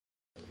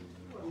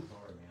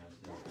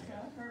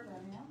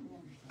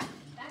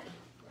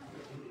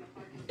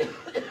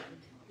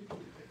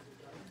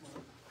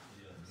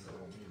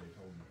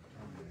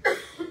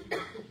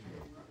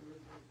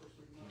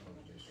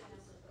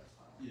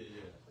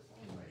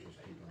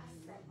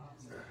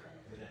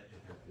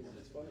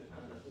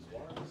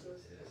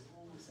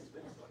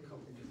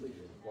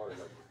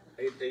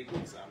8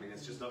 weeks. I mean,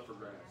 it's just up for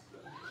grabs.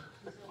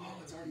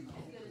 Oh, it's already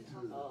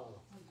open. Oh.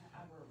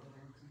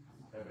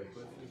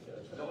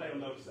 Don't let them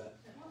notice that.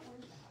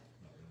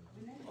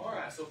 All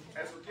right, so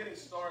as we're getting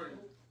started,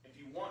 if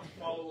you want to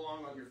follow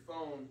along on your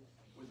phone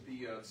with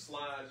the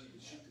slides, you can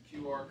shoot the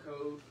QR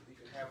code. You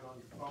can have it on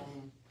your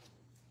phone.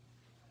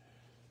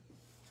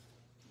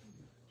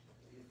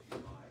 If you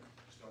like.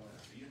 Just don't let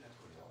it see it. That's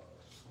what it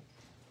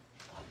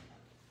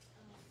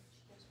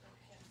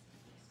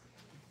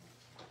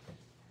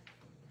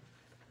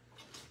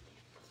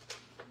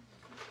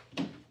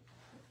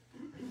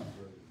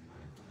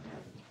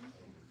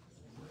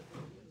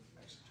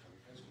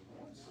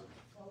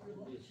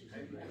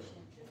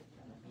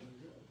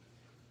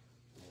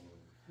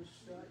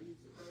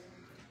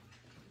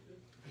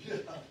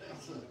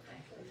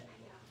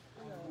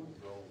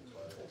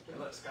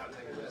let Scott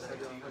take it.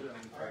 SAT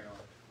and pray on.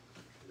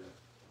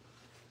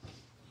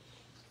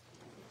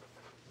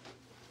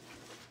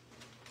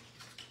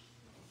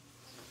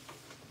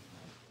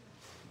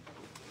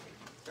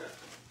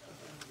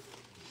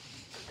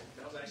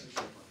 That was actually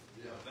pretty fun.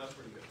 Yeah, that was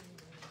pretty good.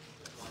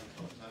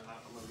 I'm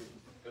gonna get.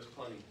 There's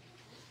plenty.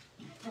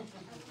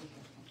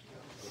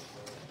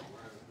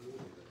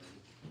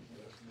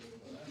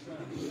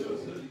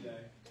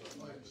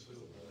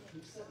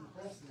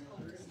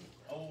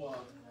 Oh,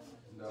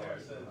 no, Sarah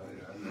said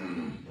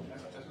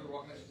that's what we're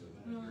walking next to.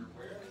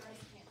 Where?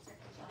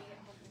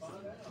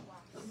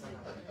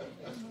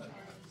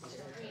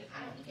 I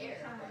don't care.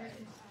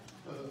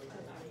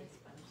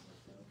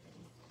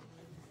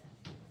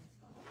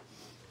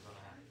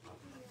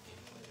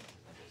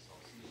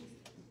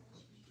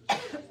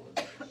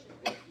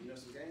 You know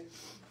some games?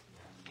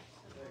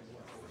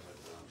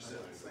 You sit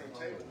at the same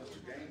table, Mr.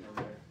 Game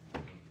over there.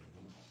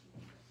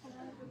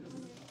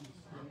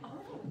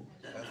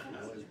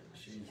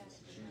 She's in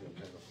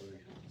Tennessee.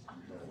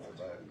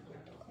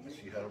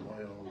 She had a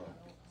man on the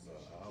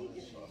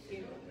island, so I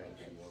figured that meant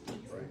she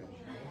wasn't pregnant.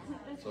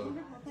 So,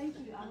 Thank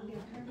you. I will give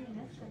her the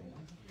next one.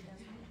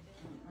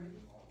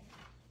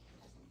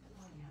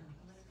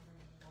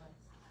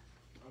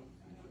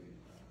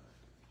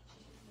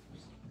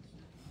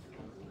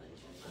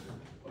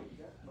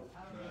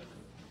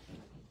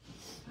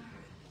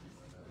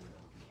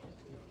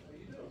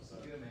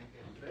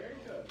 Very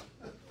good.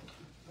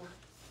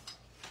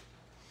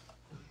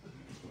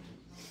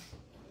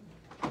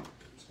 I'm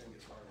just going to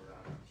get started with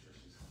that. I'm sure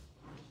she's.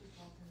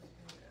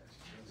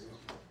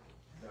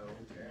 No,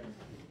 Karen.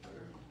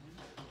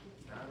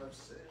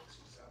 906.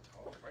 She's out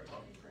tall. Right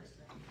talking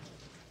Christy.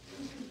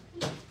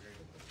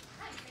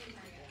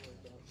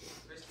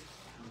 Christy?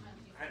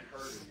 I hadn't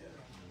heard her yet.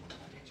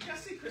 Did you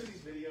guys see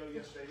Christy's video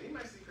yesterday? Did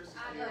anybody see Christy's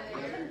video?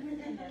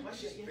 Well,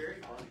 she's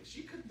very funny.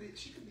 She could be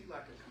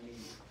like a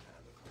comedian.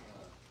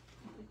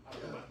 I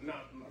don't know,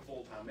 not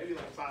full time, maybe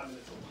like 5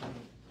 minutes a week.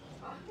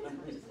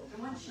 The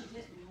one she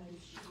didn't know,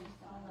 she was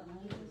all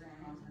alone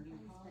around her new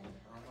home.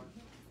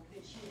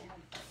 But she had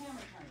a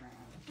camera turned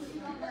around. She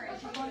went,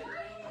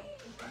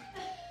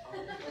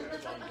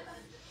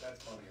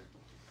 That's funnier.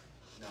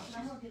 No,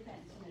 I'm going to get that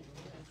in a minute.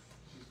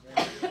 she's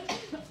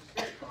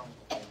very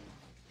comical.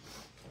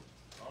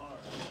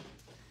 All right.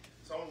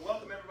 So I want to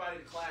welcome everybody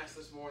to class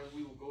this morning.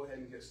 We will go ahead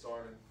and get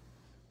started.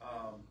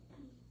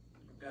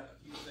 We've got a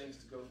few things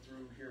to go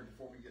through here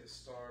before we get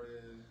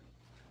started.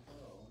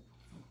 Oh,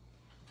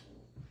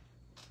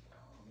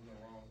 I'm in the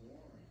wrong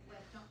one.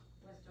 Wes, don't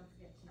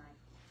forget tonight.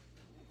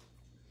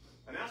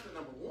 Announcement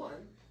number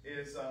one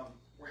is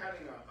we're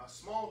having a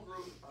small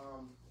group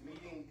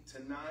meeting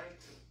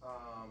tonight.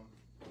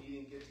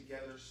 Meeting, get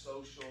together,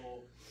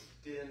 social,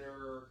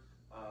 dinner,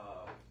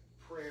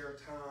 prayer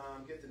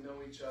time, get to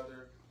know each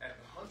other at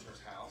the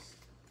Hunter's house.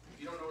 If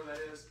you don't know where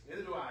that is,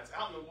 neither do I. It's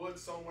out in the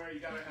woods somewhere. You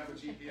got to have a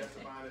GPS to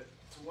find it.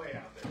 It's way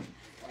out there.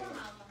 4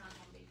 miles behind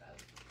Home Depot.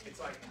 It's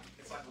like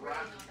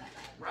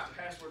right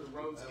past where the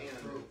roads end.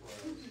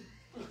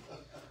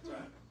 That's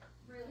right.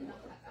 Really not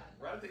that bad.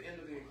 Right at the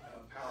end of the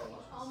power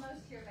line.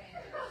 Almost to your band.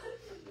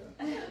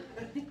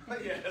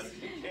 Yes,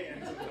 you can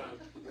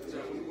sometimes. That's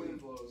right, when the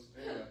wind blows.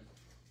 Anyway,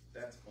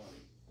 that's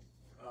funny.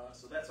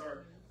 So that's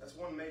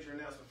one major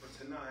announcement for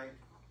tonight.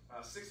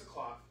 6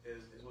 o'clock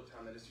is what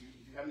time that is. If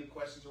you have any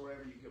questions or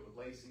whatever, you can get with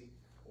Lacey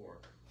or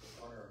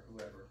Hunter or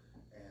whoever,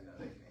 and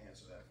they can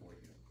answer that for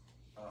you.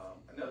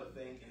 Another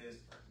thing is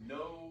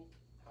no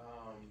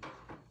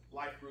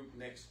life group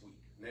next week.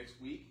 Next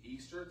week,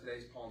 Easter.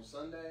 Today's Palm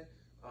Sunday.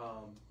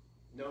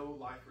 No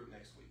life group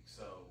next week.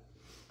 So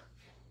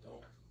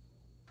don't.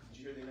 Did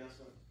you hear the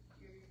announcement?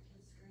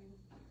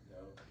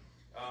 No.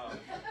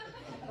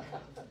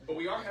 But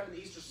we are having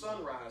the Easter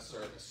sunrise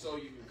service, so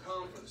you can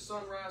come for the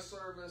sunrise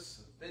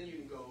service. Then you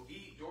can go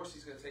eat.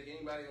 Dorsey's going to take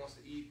anybody who wants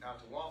to eat out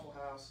to Waffle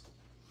House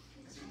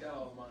because he's got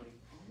all the money.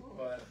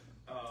 But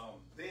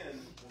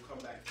then we'll come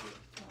back to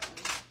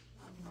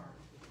our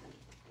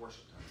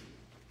worship time.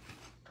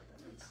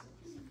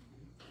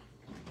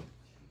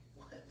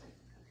 What?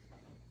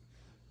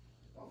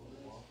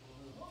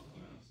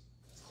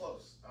 It's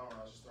close. I don't know.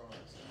 I was just throwing it.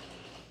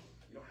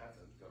 You don't have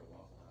to go to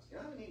Waffle House. You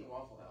know, I haven't eaten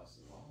Waffle House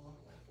in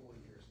like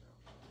 40 years now.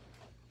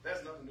 That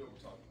has nothing to do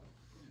with what we're talking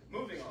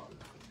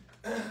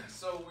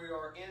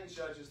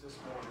Judges this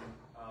morning.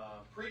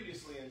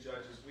 Previously in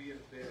Judges, we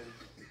have been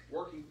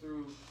working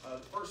through the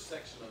first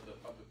section of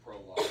the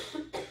prologue,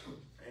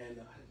 and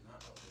I did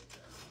not update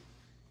that.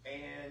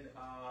 And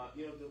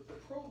the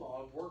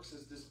prologue works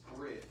as this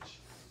bridge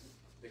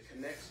that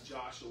connects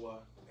Joshua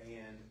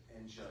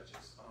and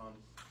Judges.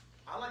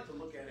 I like to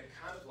look at it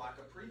kind of like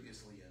a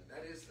previously in.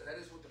 That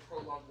is what the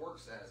prologue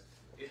works as.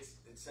 It's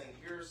saying,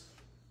 here's,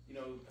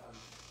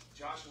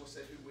 Joshua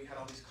said we had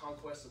all these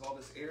conquests of all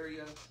this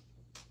area.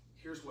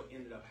 Here's what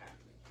ended up happening.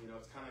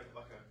 It's kind of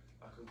like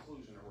a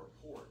conclusion, a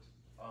report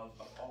of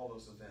all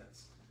those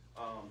events.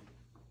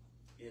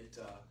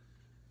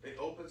 It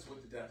opens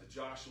with the death of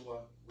Joshua.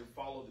 We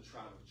follow the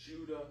tribe of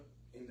Judah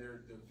in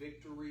their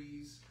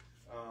victories.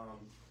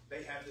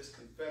 They have this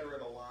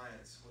confederate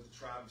alliance with the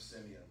tribe of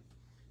Simeon,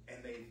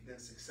 and they've been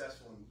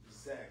successful in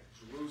Zek,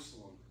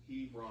 Jerusalem,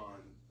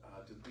 Hebron,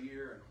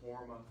 Debir, and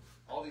Hormah,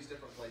 all these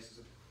different places.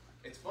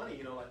 It's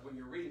funny, like when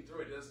you're reading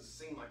through it, it doesn't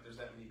seem like there's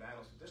that many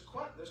battles, but there's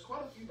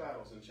quite a few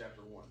battles in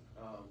chapter 1.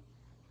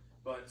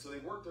 So they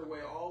worked their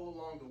way all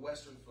along the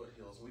western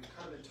foothills. We've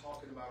kind of been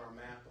talking about our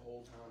map the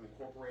whole time,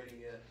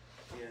 incorporating it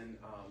in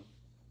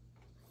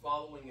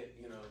following it,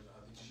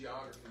 the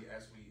geography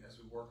as we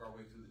work our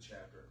way through the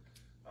chapter.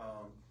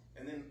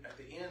 And then at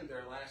the end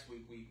there last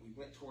week, we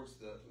went towards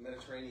the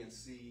Mediterranean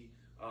Sea,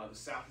 the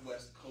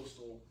southwest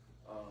coastal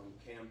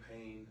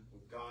campaign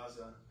with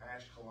Gaza,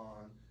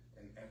 Ashkelon,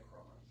 and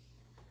Ekron.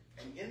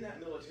 And in that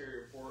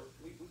military report,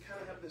 we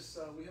kind of have this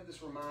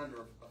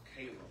reminder of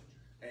Caleb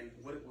and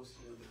what it was,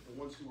 the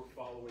ones who were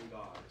following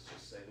God, let's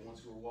just say, the ones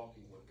who were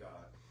walking with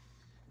God.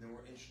 And then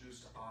we're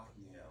introduced to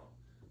Othniel,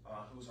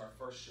 who was our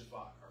first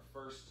Shabbat, our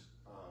first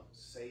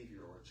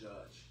savior or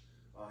judge.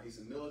 He's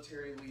a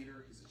military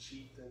leader, he's a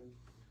chieftain,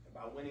 and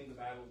by winning the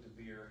Battle of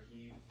Debir,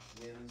 he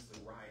wins the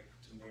right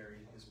to marry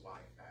his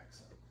wife,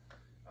 Axa,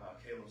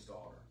 Caleb's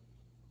daughter.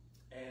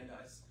 And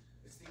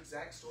it's the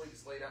exact story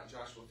that's laid out in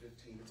Joshua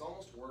 15. It's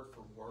almost word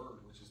for word,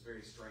 which is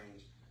very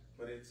strange,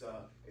 but it's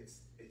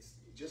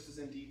just as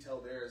in detail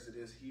there as it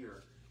is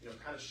here.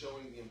 Kind of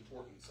showing the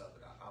importance of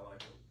it.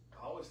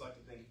 I always like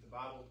to think if the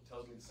Bible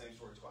tells me the same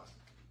story twice,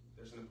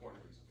 there's an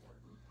important reason for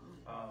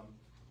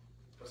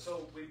it.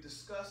 So we've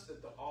discussed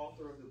that the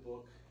author of the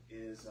book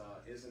is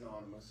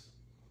anonymous,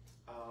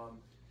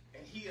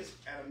 and he is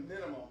at a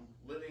minimum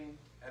living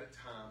at a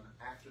time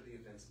after the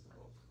events of the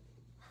book.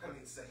 I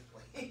mean,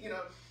 safely,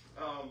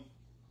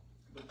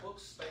 the book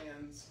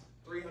spans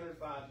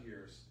 305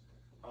 years,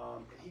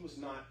 and he was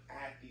not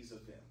at these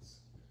events.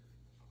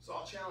 So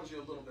I'll challenge you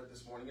a little bit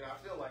this morning. I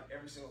feel like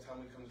every single time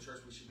we come to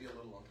church, we should be a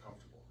little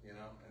uncomfortable,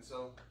 And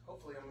so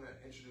hopefully I'm going to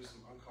introduce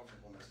some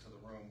uncomfortableness to the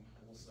room.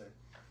 We'll see.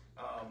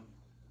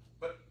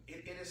 But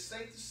it is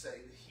safe to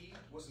say that he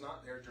was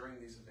not there during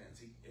these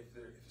events. If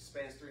it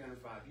spans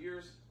 305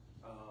 years,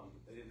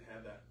 they didn't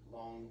have that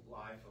long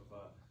life of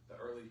the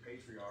early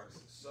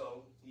patriarchs,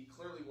 so he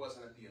clearly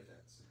wasn't at the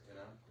events,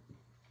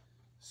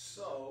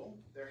 So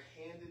they're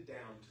handed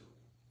down to him.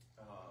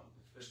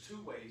 There's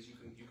two ways you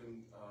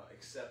can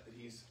accept that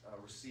he's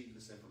received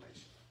this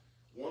information.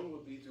 One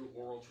would be through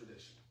oral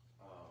tradition,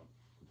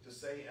 to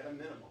say at a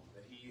minimum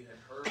that he had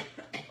heard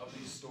of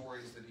these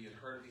stories, that he had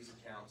heard of these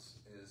accounts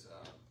is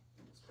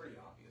it's pretty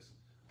obvious.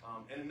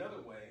 And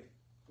another way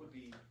would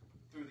be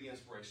through the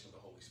inspiration of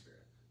the Holy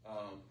Spirit.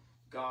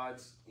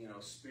 God's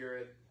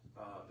Spirit,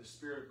 the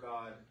Spirit of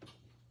God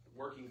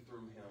working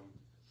through him,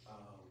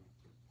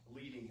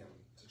 leading him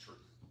to truth.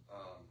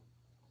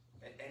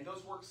 And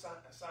those work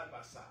side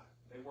by side.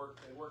 They work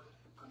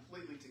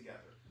completely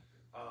together.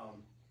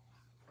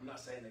 I'm not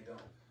saying they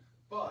don't.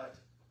 But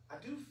I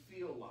do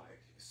feel like,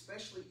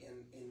 especially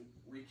in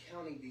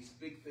recounting these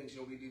big things,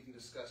 we've even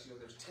discussed,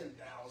 there's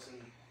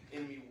 10,000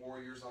 enemy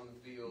warriors on the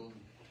field.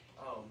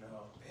 Oh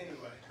no.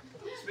 Anyway,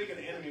 speaking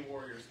of enemy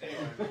warriors,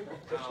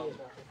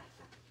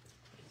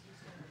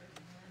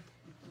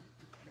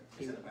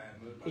 he's in a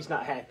bad mood. He's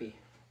not happy.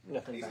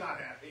 Nothing. He's bad. not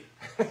happy.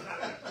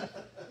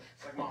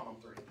 It's like, Mom, I'm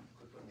 3.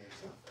 Quit putting me in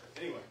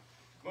something. Anyway,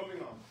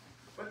 moving on.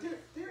 But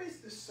there is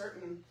this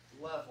certain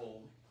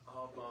level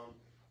of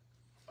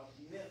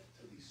myth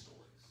to these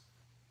stories,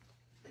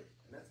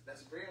 and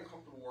that's a very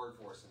uncomfortable word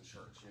for us in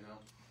church.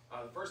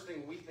 The first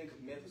thing we think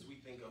of myth is we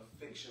think of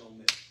fictional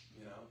myth.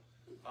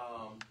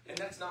 And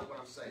that's not what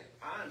I'm saying.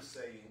 I'm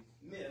saying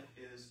myth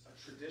is a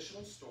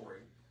traditional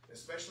story,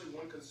 especially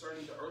one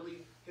concerning the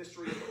early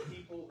history of a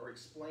people or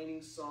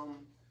explaining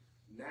some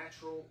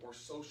natural or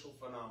social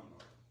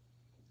phenomenon,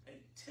 and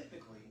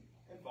typically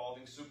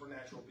involving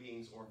supernatural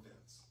beings or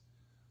events.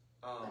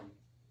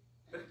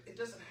 But it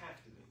doesn't have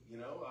to be.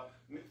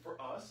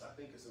 For us, I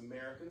think as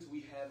Americans,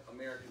 we have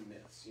American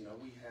myths.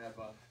 We have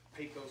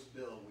Pecos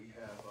Bill, we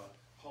have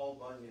Paul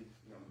Bunyan.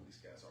 These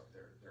guys aren't.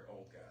 They're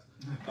old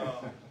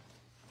guys.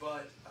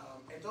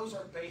 And those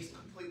are based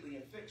completely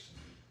in fiction.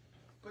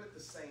 But at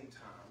the same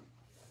time,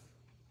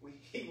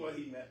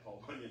 he met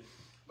Paul Bunyan.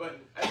 But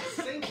at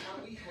the same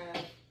time, we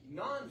have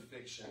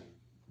non-fiction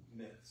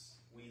myths.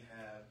 We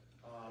have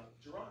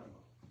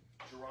Geronimo.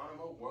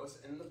 Geronimo was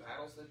in the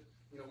battles that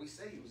we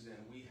say he was in.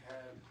 We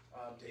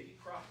have Davy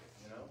Crockett.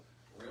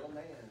 real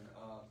man.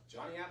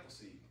 Johnny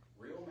Appleseed,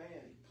 real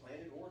man. He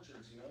planted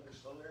orchards, you know, they're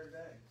still there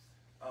today.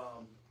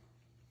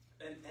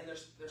 And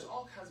there's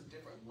all kinds of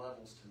different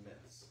levels to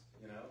myths,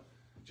 you know.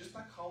 Just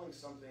by calling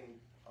something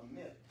a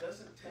myth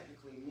doesn't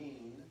technically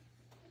mean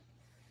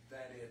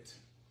that it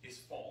is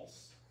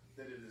false,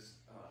 that it is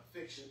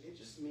fiction. It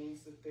just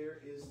means that there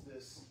is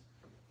this,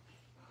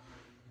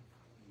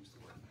 use the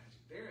word magic.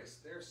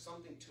 There's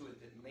something to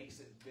it that makes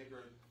it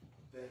bigger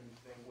than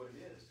what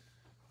it is.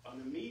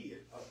 The media,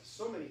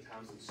 so many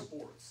times in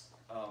sports,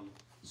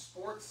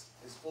 sports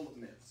is full of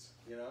myths,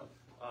 you know.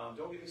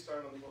 Don't get me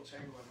started on the Wilt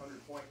Chamberlain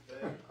 100-point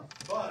thing,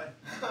 but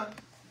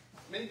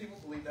many people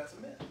believe that's a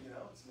myth, you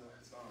know. It's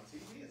not on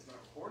TV, it's not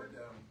recorded,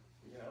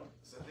 you know.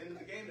 So at the end of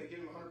the game, they give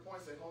him 100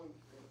 points, they hold him,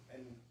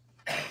 and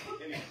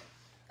anyway.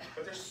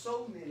 But there's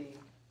so many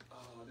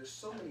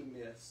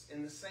myths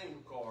in the same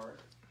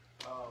regard.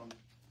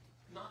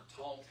 Not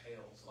tall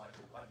tales like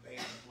Band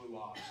of Blue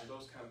Ox or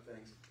those kind of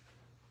things,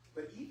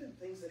 but even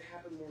things that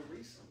happened more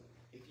recently.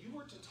 If you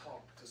were to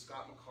talk to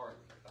Scott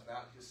McCarthy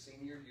about his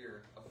senior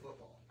year of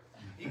football,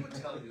 he would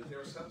tell you that there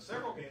were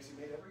several games he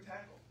made every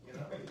tackle. You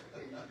know,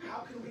 how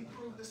can we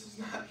prove this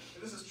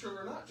is true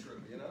or not true?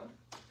 You know,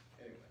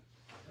 anyway.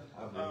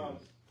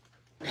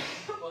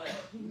 But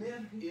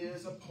myth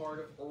is a part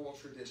of oral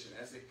tradition.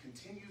 As it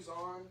continues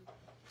on,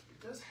 it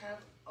does have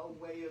a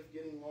way of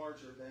getting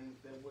larger than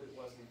what it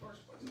was in the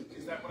first place.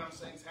 Is that what I'm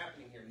saying is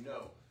happening here?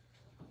 No.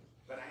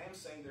 But I am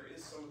saying there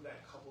is some of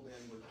that coupled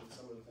in with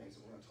some of the things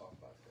that we're going to talk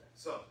about today.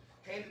 So,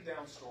 handed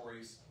down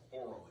stories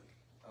orally.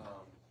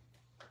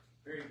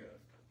 Very good.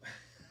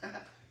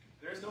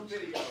 There's no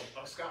video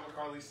of Scott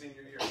McCarthy's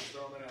senior year. Just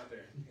throwing that out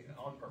there,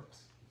 on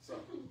purpose. So,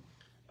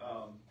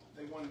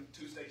 they won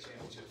 2 state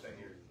championships that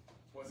year.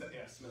 What was that?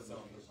 Yeah,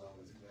 Smithsonian.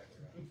 That's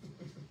exactly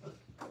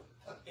right.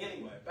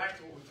 Anyway, back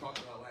to what we talked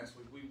about last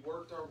week. We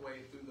worked our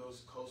way through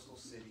those coastal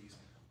cities.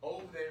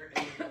 Over there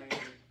in the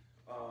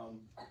land,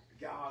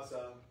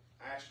 Gaza,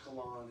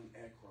 Ashkelon, and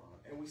Ekron.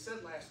 And we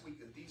said last week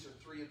that these are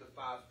 3 of the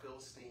 5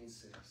 Philistine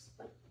cities.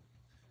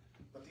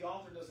 But the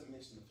author doesn't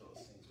mention the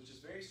Philistines, which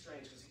is very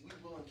strange because we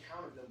will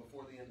encounter them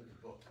before the end of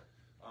the book.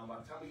 By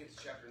the time we get to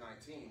chapter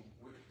 19,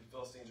 the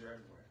Philistines are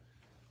everywhere.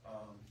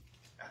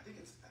 I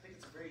think it's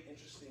a very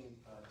interesting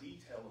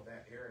detail of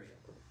that area.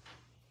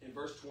 In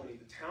verse 20,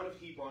 the town of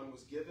Hebron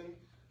was given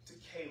to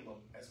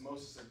Caleb as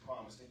Moses had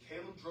promised. And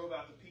Caleb drove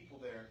out the people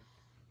there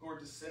who were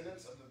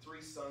descendants of the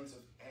 3 sons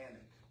of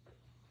Anak.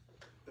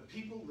 The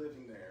people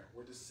living there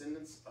were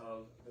descendants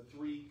of the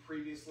 3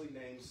 previously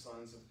named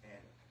sons of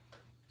Anak.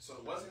 So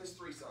it wasn't his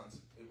 3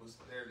 sons, it was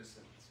their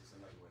descendants, is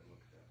another way to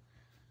look at that.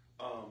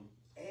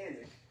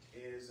 Anak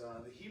is,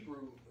 the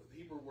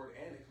Hebrew word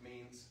Anak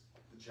means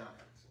the giant,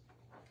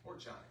 or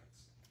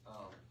giants,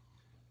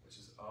 which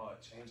is,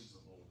 it changes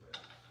a little bit.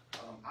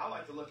 I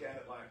like to look at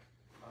it like,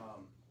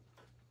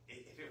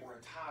 if it were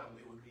a title,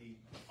 it would be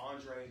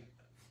Andre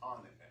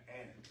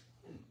Anak,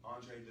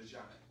 Andre the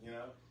Giant, you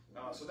know?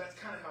 So that's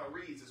kind of how it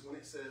reads, is when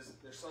it says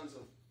they're sons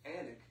of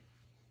Anak,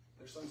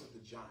 they're sons of the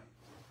giant.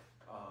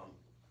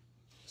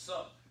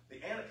 So, the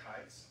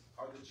Anakites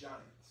are the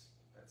giants.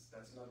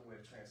 That's another way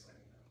of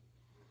translating that.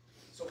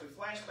 So if we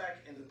flash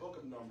back in the book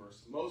of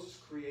Numbers, Moses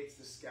creates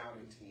the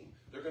scouting team.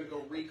 They're going to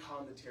go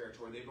recon the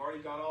territory. They've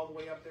already got all the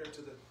way up there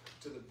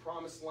to the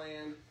promised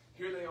land.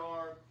 Here they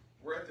are.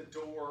 We're at the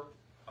door.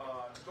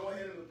 To go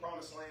ahead into the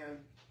promised land,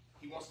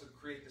 he wants to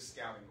create the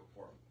scouting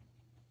report.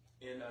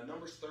 In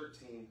Numbers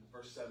 13,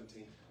 verse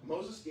 17,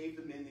 Moses gave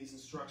the men these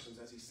instructions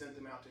as he sent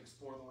them out to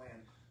explore the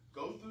land.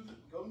 Go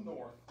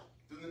north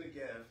through the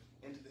Negev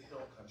into the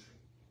hill country.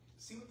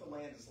 See what the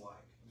land is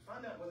like. And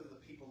find out whether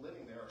the people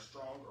living there are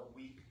strong or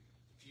weak,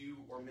 few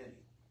or many.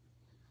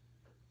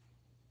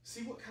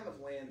 See what kind of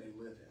land they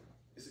live in.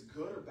 Is it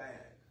good or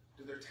bad?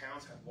 Do their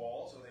towns have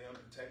walls? Are they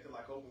unprotected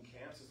like open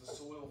camps? Is the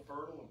soil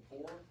fertile and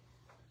poor?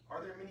 Are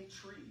there many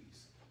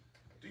trees?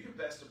 Do your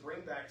best to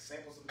bring back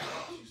samples of the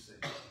crops you see.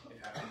 It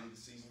happened to be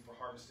the season for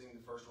harvesting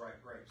the first ripe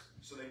grapes.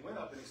 So they went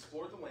up and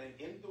explored the land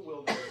into the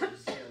wilderness of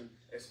Zin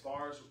as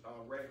far as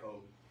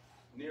Rehob,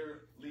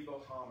 near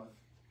Lebo-Hamath.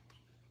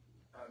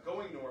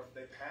 Going north,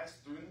 they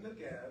passed through the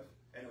Negev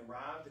and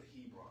arrived at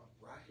Hebron,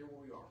 right here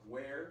where we are,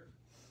 where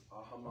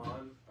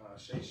Haman,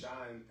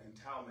 Sheshai, and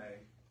Talmai,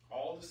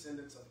 all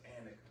descendants of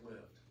Anak,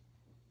 lived.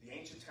 The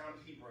ancient town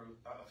of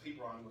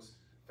Hebron was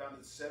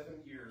founded 7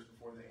 years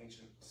before the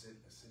ancient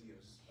city of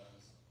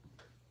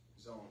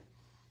Zon.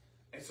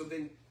 And so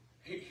then,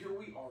 here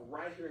we are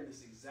right here in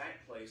this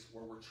exact place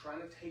where we're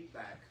trying to take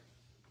back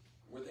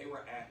where they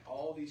were at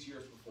all these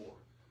years before.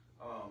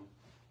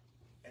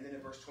 And then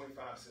in verse 25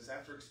 it says,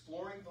 after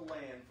exploring the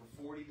land for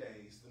 40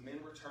 days, the men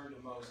returned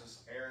to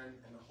Moses, Aaron,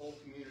 and the whole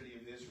community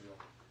of Israel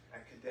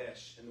at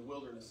Kadesh in the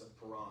wilderness of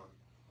Paran.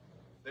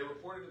 They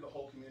reported to the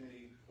whole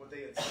community what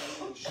they had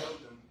seen and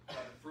showed them by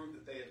the fruit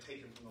that they had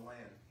taken from the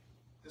land.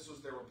 This was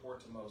their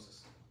report to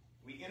Moses.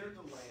 We entered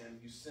the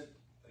land you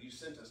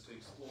sent us to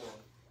explore,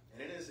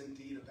 and it is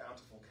indeed a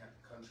bountiful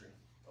country,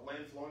 a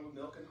land flowing with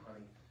milk and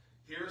honey.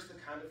 Here is the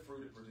kind of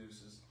fruit it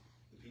produces.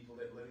 The people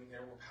that living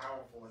there were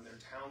powerful, and their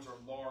towns are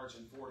large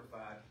and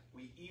fortified.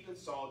 We even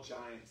saw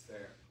giants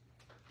there,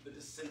 the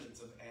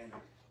descendants of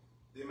Anak.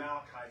 The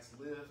Amalekites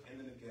live in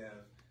the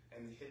Negev,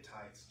 and the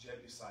Hittites,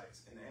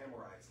 Jebusites, and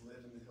Amorites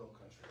live in the hill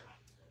country.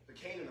 The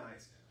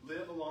Canaanites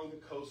live along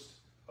the coast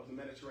of the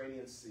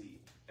Mediterranean Sea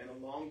and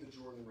along the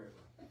Jordan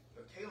River.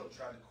 But Caleb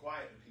tried to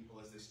quiet the people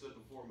as they stood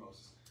before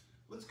Moses.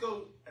 Let's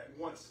go at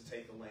once to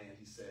take the land,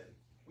 he said.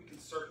 We can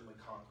certainly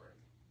conquer it.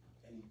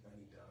 And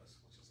he does,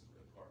 which is a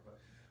good part.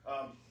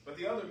 But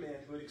the other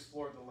men who had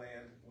explored the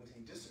land with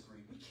him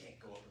disagreed. We can't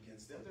go up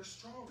against them. They're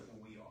stronger than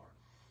we are.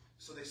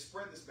 So they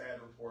spread this bad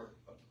report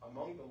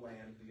among the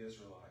land of the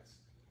Israelites.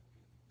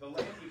 The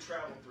land we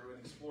traveled through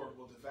and explored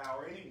will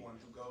devour anyone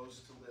who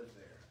goes to live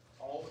there.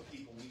 All the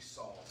people we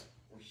saw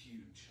were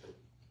huge.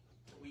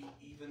 We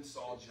even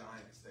saw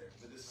giants there,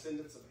 the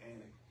descendants of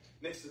Anak.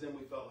 Next to them,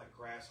 we felt like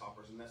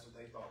grasshoppers, and that's what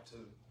they thought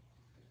too.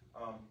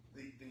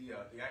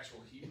 The actual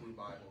Hebrew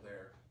Bible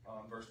there,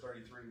 verse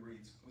 33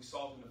 reads, we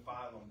saw the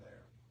Nephilim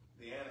there.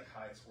 The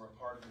Anakites were a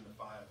part of the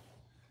Nephilim.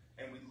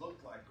 And we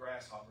looked like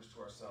grasshoppers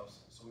to ourselves,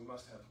 so we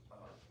must have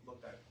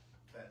looked at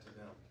that to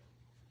them.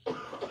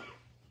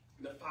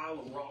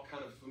 Nephilim, we're all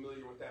kind of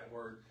familiar with that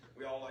word.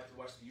 We all like to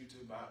watch the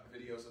YouTube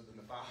videos of the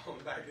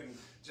Nephilim back in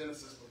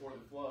Genesis before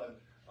the flood.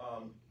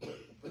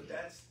 But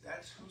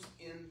that's who's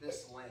in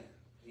this land,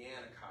 the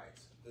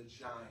Anakites, the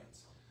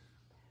giants.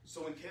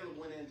 So when Caleb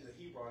went into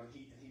Hebron and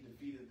he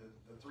defeated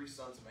the three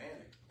sons of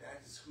Anak,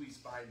 that is who he's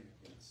fighting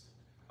against.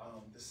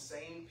 The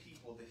same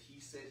people that he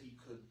said he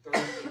could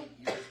 38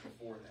 years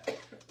before that.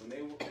 When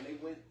they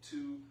went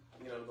to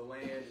the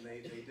land and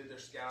they did their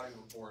scouting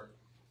report,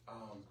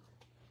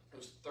 it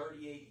was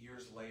 38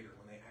 years later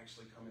when they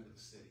actually come into the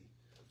city,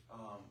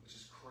 which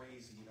is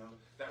crazy.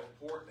 That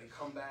report, they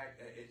come back,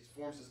 it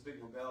forms this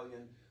big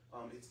rebellion.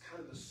 It's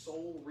kind of the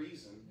sole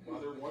reason why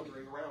they're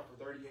wandering around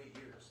for 38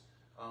 years.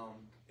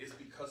 Is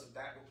because of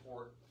that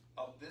report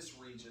of this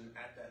region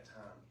at that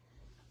time.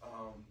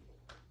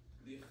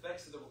 The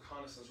effects of the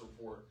reconnaissance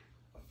report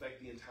affect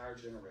the entire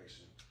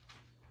generation.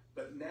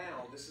 But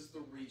now, this is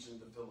the region of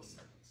the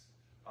Philistines,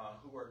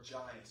 who are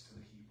giants to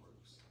the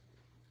Hebrews.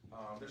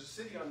 There's a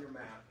city on your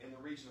map in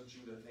the region of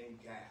Judah named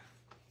Gath.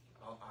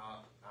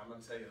 I'm going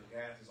to tell you,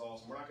 Gath is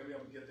awesome. We're not going to be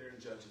able to get there in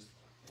Judges.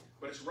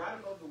 But it's right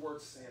above the word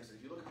Samson.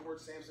 If you look at the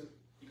word Samson,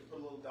 you can put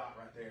a little dot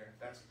right there.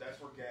 That's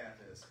where Gath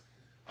is.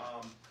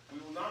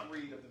 We will not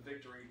read of the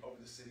victory over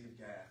the city of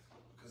Gath,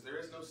 because there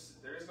is no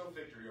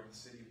victory over the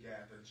city of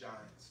Gath. They're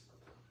giants.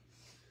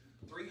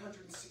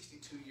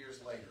 362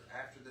 years later,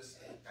 after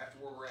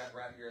where we're at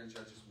right here in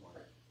Judges 1,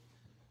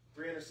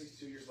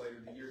 362 years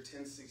later, the year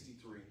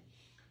 1063,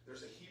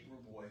 there's a Hebrew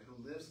boy who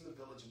lives in the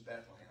village of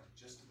Bethlehem,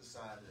 just to the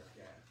side there of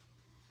Gath.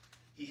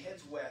 He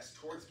heads west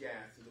towards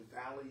Gath to the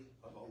valley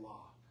of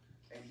Allah,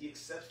 and he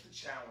accepts the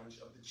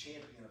challenge of the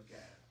champion of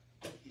Gath.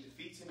 He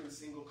defeats him in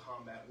single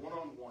combat,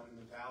 one-on-one in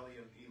the valley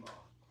of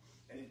Elah.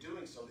 And in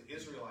doing so, the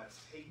Israelites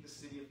take the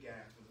city of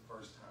Gath for the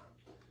first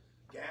time.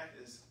 Gath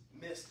is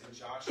missed in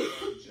Joshua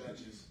and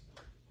Judges,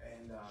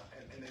 and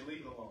they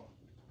leave it alone.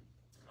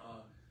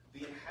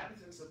 The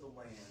inhabitants of the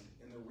land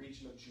in the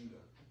region of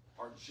Judah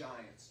are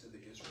giants to the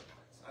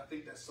Israelites. I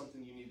think that's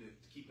something you need to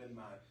keep in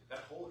mind.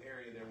 That whole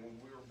area there, when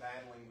we were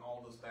battling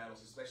all those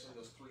battles, especially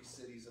those three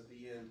cities at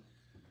the end,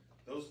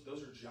 those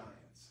are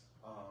giants.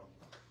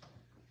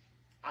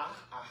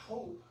 I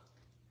hope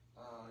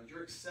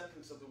your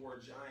acceptance of the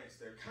word giants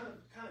there kind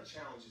of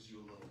challenges you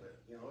a little bit.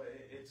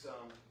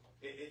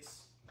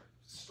 It's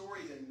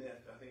storied in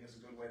myth, I think is a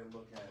good way to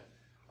look at it.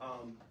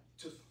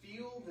 To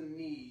feel the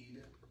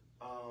need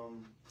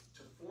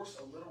to force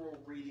a literal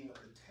reading of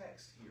the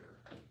text here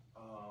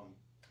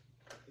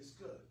is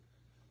good.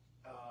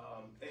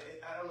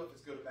 I don't know if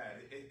it's good or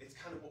bad. It's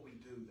kind of what we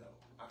do, though.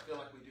 I feel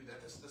like we do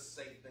that. That's the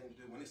safe thing to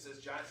do. When it says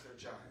giants, they're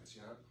giants,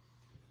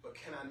 But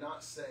can I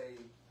not say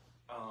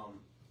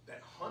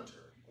that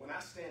Hunter, when I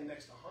stand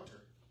next to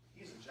Hunter,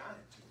 he's a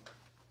giant to me.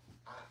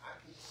 I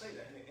can say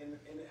that, and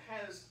it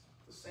has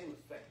the same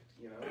effect,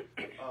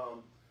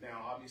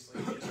 Now,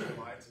 obviously, the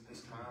Israelites at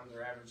this time,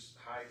 their average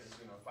height is,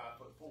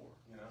 5'4",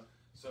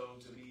 So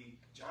to be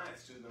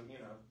giants to them,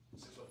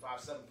 6'5",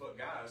 7-foot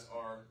guys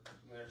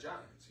they're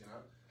giants,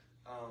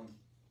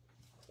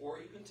 Or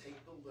you can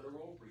take the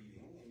literal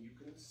reading, and you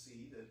can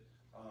see that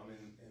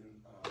in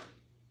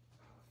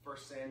 1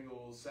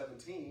 Samuel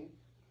 17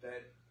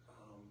 that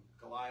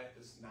Goliath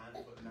is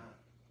 9'9".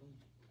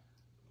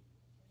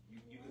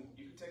 You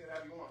can take it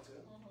however you want to.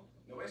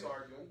 Nobody's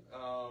arguing.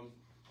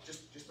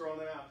 Just throwing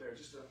that out there.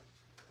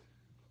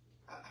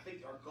 I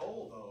think our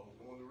goal, though,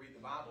 when we read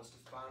the Bible, is to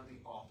find the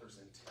author's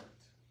intent.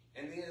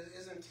 And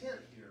his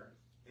intent here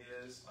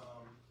is,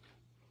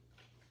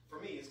 for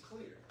me, is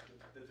clear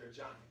that they're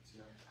giants.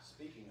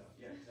 Speaking of,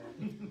 yeah,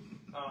 exactly.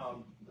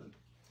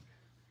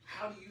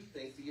 How do you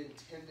think the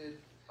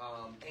intended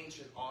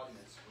ancient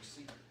audience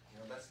received it?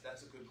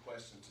 That's a good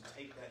question, to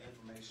take that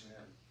information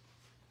in.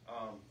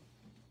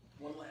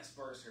 One last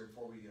verse here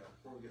before we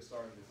get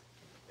started.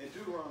 In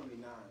Deuteronomy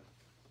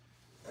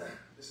 9,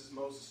 this is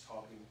Moses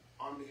talking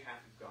on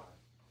behalf of God.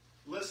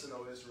 Listen,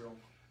 O Israel,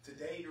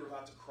 Today you're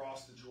about to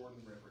cross the Jordan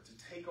River,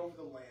 to take over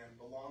the land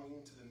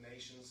belonging to the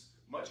nations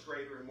much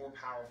greater and more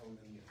powerful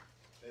than you.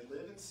 They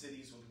live in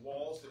cities with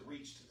walls that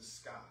reach to the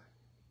sky.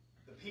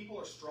 The people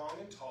are strong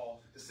and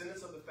tall,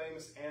 descendants of the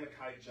famous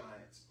Anakite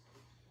giants.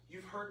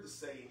 You've heard the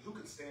saying, who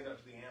can stand up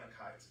to the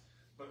Anakites?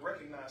 But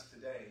recognize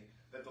today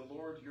that the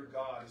Lord your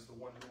God is the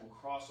one who will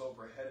cross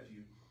over ahead of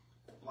you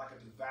like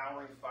a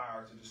devouring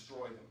fire to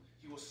destroy them.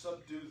 He will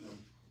subdue them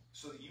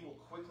so that you will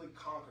quickly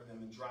conquer them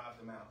and drive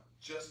them out,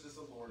 just as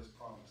the Lord has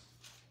promised.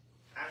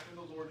 After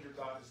the Lord your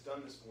God has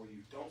done this for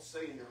you, don't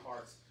say in your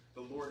hearts,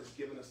 the Lord has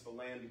given us the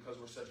land because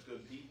we're such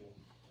good people.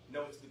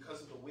 No, it's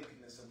because of the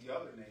wickedness of the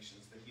other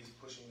nations that he is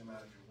pushing them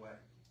out of your way.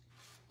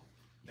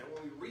 Now,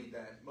 when we read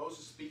that,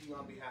 Moses speaking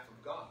on behalf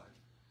of God,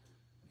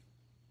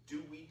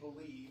 do we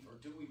believe, or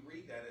do we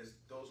read that as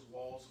those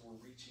walls were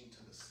reaching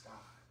to the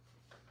sky?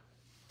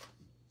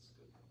 That's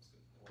good.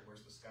 Well,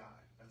 where's the sky?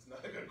 That's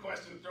another good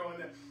question to throw in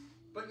there.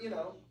 But, you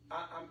know,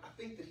 I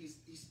think that he's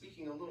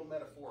speaking a little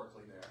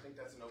metaphorically there. I think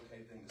that's an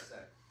okay thing to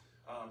say.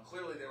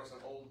 Clearly, there was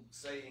an old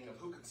saying of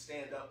who could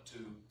stand up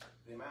to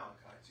the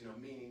Amalekites, you know,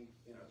 meaning,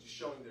 you know, just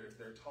showing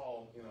they're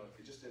tall, you know,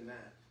 just in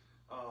that.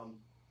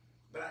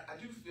 But I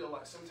do feel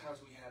like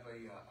sometimes we have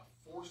a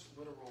forced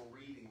literal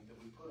reading that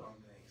we put on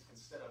things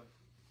instead of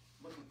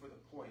looking for the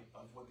point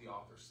of what the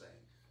author's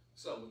saying.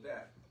 So with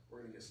that,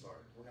 we're going to get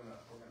started. We're going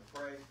to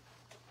pray.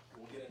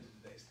 We'll get into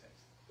today's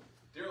text.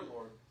 Dear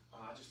Lord,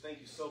 I just thank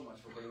you so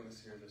much for bringing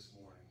us here this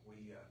morning.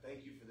 We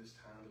thank you for this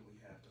time that we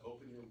have to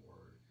open your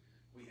word.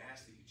 We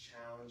ask that you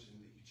challenge and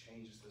that you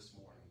change us this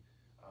morning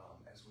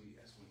as we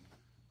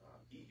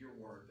eat your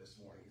word this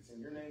morning. It's in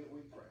your name that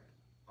we pray.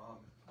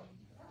 Amen.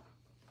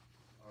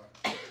 All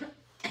right.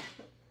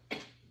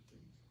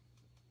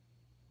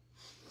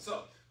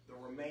 So, the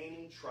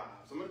remaining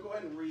tribes. I'm going to go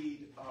ahead and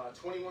read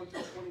 21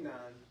 through 29.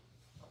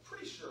 I'm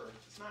pretty sure,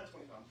 it's not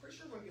 25, I'm pretty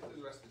sure we're going to get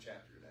through the rest of the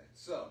chapter today.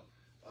 So,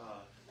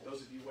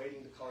 those of you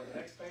waiting to color the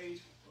next page,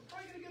 we're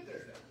probably going to get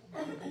there today.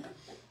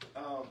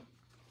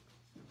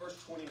 Verse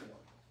 21.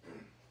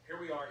 Here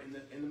we are in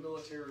the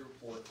military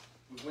report.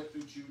 We went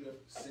through Judah,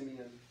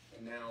 Simeon,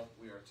 and now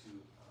we are to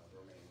the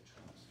remaining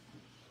tribes.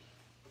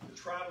 The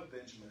tribe of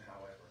Benjamin,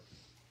 however,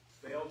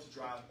 failed to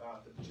drive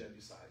out the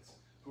Jebusites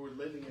who were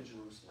living in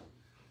Jerusalem.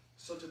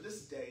 So to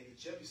this day, the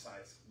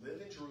Jebusites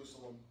live in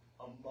Jerusalem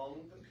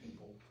among the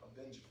people of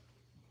Benjamin.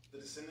 The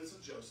descendants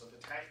of Joseph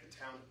attacked the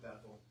town of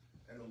Bethel,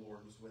 and the Lord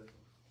was with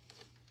them.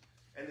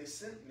 And they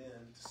sent men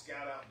to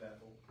scout out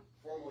Bethel,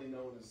 formerly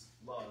known as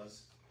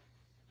Luz.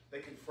 They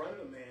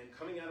confronted a man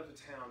coming out of the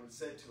town and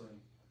said to him,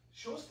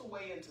 "Show us the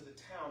way into the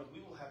town, and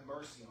we will have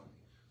mercy on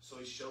you." So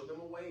he showed them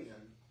a way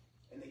in,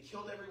 and they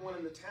killed everyone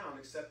in the town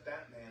except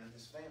that man and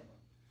his family.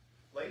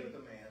 Later the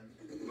man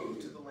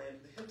moved to the land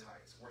of the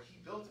Hittites, where he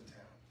built a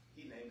town.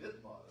 He named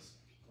it Luz,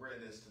 where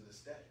it is to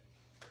this day.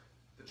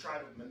 The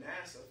tribe of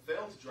Manasseh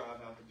failed to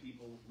drive out the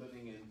people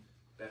living in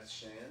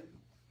Bethshan,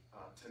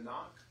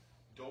 Tanakh,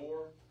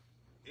 Dor,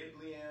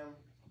 Ibleam,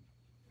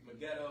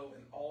 Megiddo,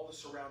 and all the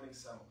surrounding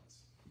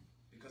settlements,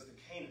 because the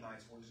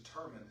Canaanites were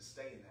determined to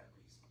stay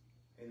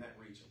in that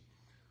region.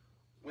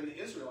 When the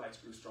Israelites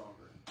grew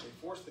stronger, they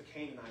forced the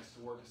Canaanites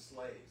to work as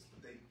slaves,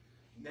 but they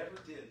never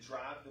did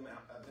drive them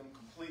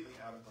completely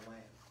out of the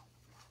land.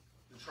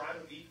 The tribe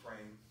of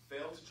Ephraim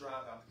failed to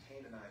drive out the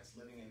Canaanites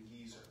living in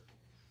Gezer,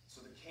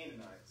 so the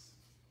Canaanites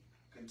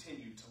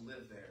continued to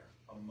live there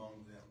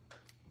among them.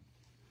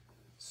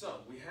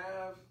 So we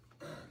have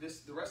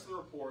the rest of the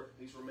report,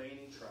 these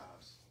remaining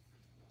tribes,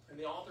 and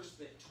the author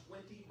spent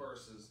 20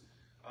 verses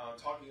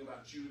talking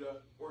about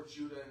Judah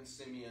and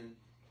Simeon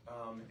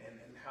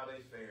and how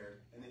they fared,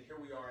 and then here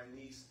we are in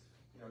these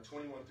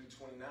 21 through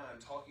 29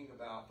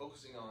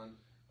 focusing on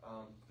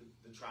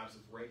the tribes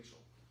of Rachel,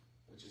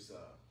 which is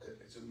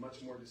it's a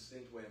much more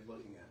distinct way of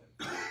looking at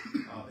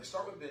it. They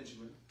start with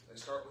Benjamin. They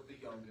start with the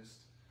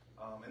youngest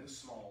and the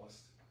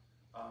smallest,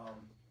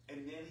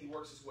 and then he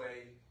works his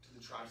way to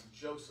the tribes of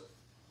Joseph,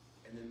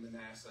 and then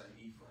Manasseh and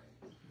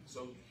Ephraim.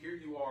 So here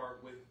you are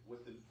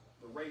with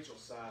the Rachel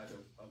side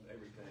of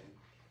everything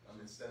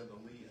instead of the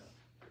Leah.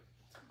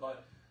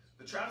 But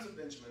the tribes of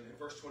Benjamin, in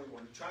verse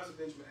 21, the tribes of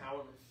Benjamin,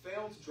 however,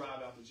 failed to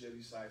drive out the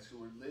Jebusites who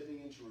were living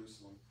in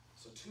Jerusalem.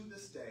 So to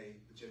this day,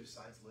 the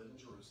Jebusites live in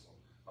Jerusalem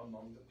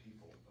among the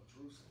people of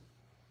Jerusalem.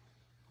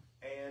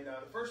 And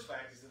the first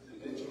fact is that the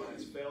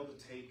Benjamites failed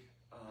to take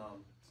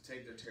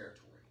their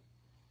territory.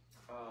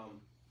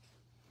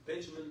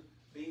 Benjamin,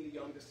 being the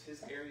youngest,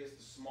 his area is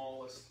the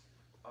smallest.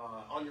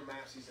 On your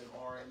maps, he's in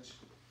orange.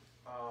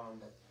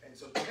 And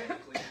so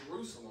technically,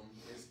 Jerusalem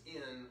is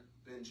in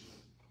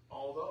Benjamin,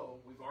 although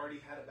we've already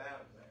had a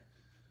battle there.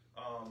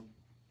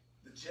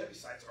 The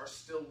Jebusites are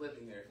still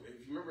living there.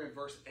 If you remember in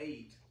verse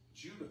 8,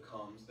 Judah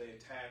comes, they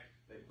attack,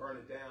 they burn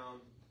it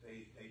down,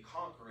 they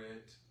conquer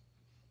it,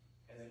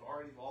 and they've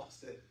already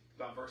lost it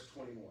by verse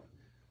 21.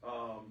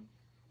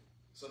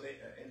 So they,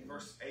 in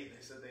verse 8,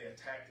 they said they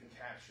attacked and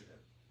captured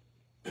it.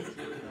 It's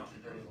really not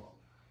very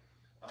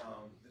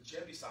long. The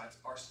Jebusites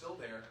are still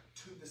there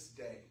to this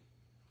day,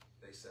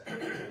 they say.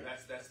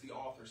 That's the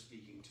author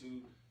speaking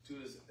to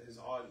his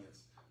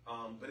audience.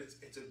 But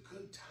it's a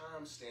good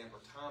time stamp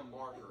or time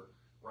marker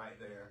right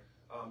there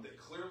that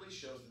clearly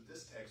shows that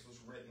this text was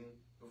written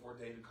before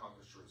David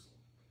conquers Jerusalem.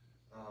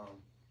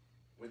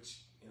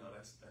 Which,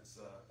 that's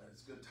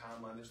a good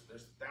timeline.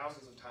 There's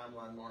thousands of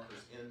timeline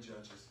markers in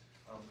Judges.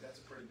 That's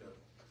a pretty good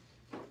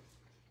one.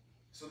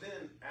 So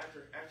then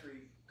after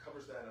he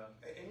covers that up,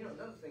 and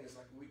another thing is,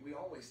 like, we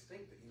always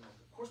think that,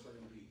 of course they're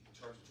going to be in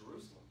charge of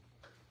Jerusalem.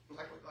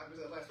 Like we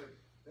said last week,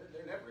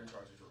 they're never in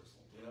charge of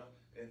Jerusalem.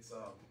 It's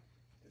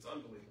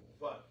unbelievable.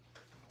 But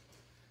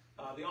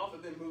the author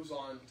then moves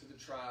on to the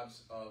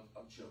tribes of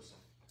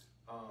Joseph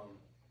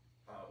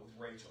with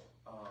Rachel.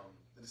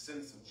 The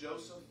descendants of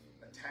Joseph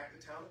attacked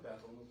the town of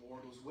Bethel, and the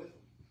Lord was with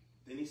them.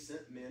 Then he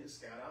sent men to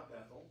scout out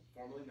Bethel,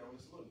 formerly known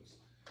as Luz.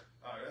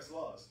 That's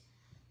Luz.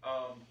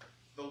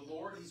 The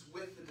Lord, he's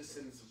with the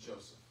descendants of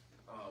Joseph,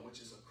 which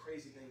is a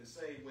crazy thing to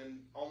say when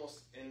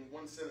almost in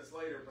one sentence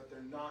later, but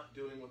they're not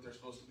doing what they're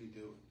supposed to be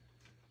doing.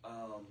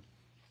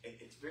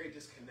 It's very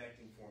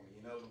disconnecting for me,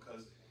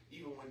 because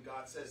even when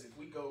God says, if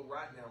we go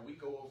right now, we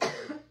go over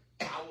there,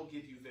 I will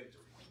give you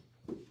victory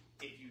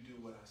if you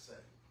do what I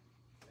say.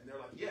 And they're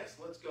like, yes,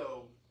 let's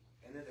go.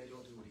 And then they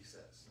don't do what he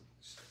says.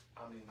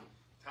 I mean,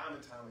 time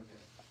and time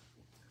again.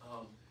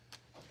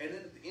 And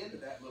then at the end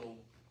of that little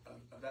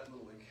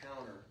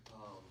encounter,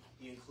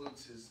 he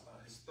includes his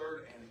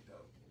third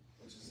anecdote,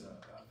 which is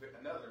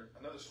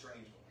another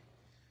strange one.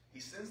 He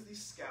sends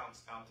these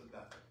scouts out to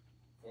Bethel,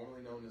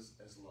 formerly known as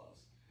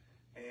Luz,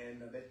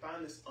 and they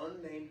find this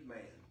unnamed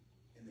man,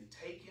 and they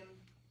take him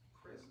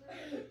prisoner.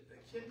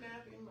 They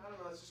kidnap him. I don't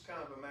know. It's just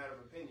kind of a matter of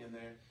opinion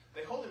there.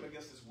 They hold him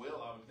against his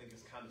will. I would think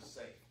it's kind of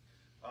safe.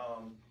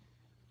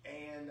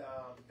 And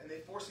they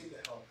force him to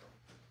help them.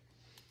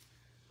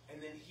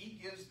 And then he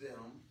gives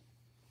them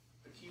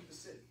the key to the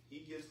city. He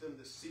gives them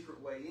the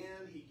secret way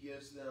in. He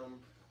gives them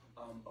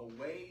a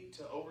way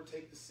to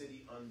overtake the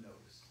city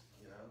unnoticed.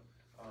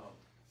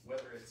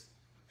 Whether it's,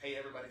 hey,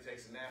 everybody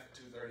takes a nap at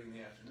 2:30 in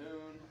the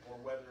afternoon, or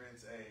whether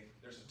it's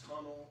there's a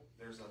tunnel,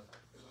 there's a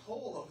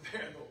hole over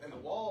there in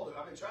the wall that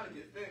I've been trying to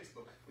get fixed,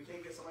 but we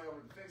can't get somebody over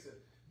to fix it.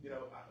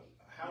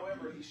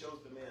 However he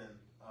shows them in,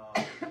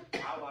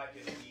 I like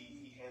it.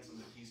 He hands them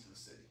the keys to the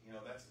city.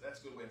 That's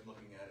a good way of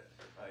looking at it.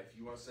 If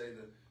you want to say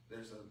that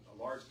there's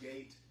a large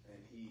gate and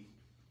he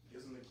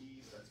gives them the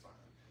keys, that's fine.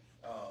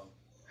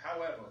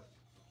 However,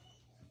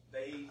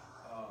 they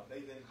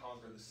then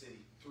conquer the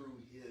city through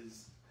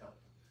his help,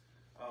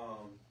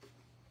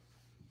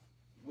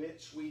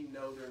 which we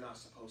know they're not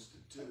supposed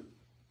to do.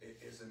 It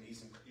is an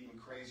even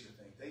crazier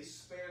thing. They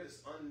spare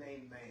this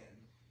unnamed man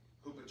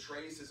who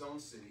betrays his own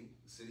city,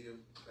 the city of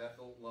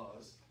Bethel,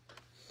 Luz.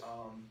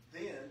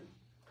 Then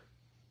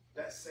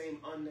that same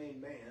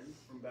unnamed man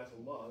from Bethel,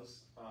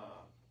 Luz,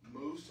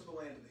 moves to the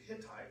land of the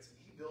Hittites, and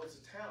he builds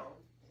a town,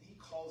 and he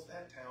calls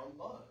that town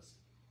Luz.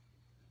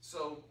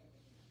 So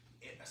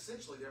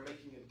essentially, they're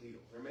making a deal.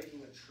 They're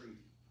making a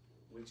treaty,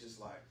 which is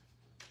like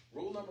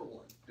rule number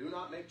one: do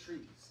not make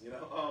treaties.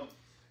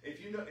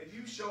 If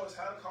you show us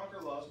how to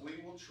conquer Luz, we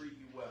will treat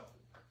you well.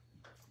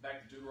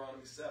 Back to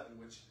Deuteronomy 7,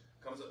 which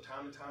comes up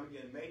time and time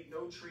again. Make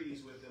no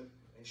treaties with them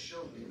and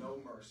show them no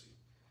mercy.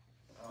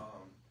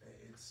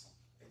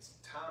 It's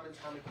time and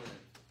time again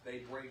they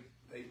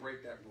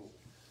break that rule.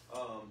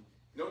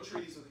 No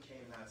treaties with the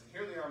Canaanites, and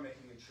here they are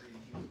making a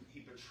treaty. He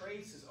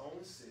betrays his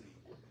own city,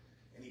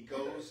 and he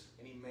goes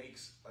and he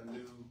makes a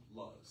new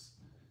Luz.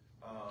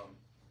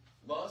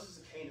 Luz is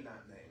a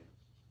Canaanite name,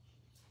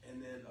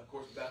 and then of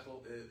course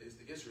Bethel is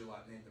the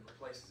Israelite name that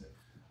replaces it.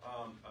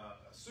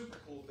 A super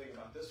cool thing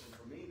about this one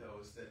for me, though,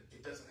 is that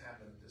it doesn't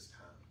happen at this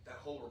time. That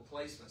whole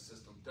replacement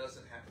system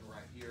doesn't happen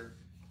right here.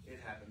 It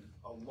happened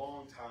a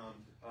long time,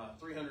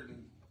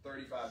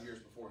 335 years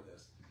before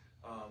this.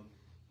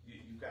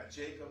 You've got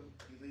Jacob.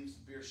 He leaves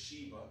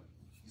Beersheba.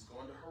 He's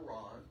going to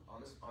Haran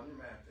on your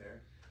map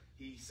there.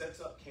 He sets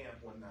up camp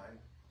one night.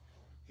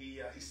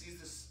 He sees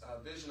this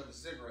vision of a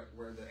ziggurat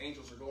where the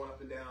angels are going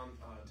up and down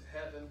to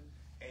heaven,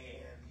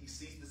 and he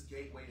sees this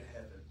gateway to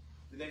heaven.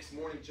 The next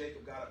morning,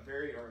 Jacob got up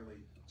very early,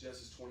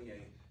 Genesis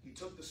 28. He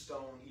took the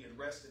stone he had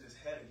rested his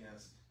head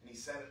against, and he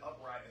set it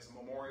upright as a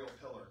memorial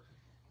pillar.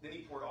 Then he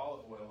poured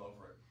olive oil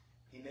over it.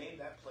 He named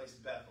that place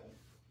Bethel,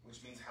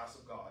 which means house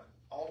of God,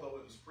 although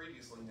it was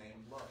previously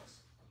named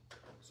Luz.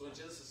 So in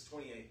Genesis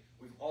 28,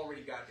 it's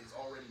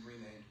already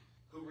renamed.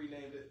 Who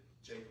renamed it?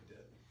 Jacob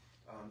did.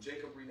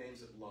 Jacob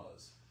renames it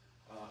Luz.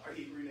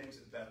 He renames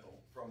it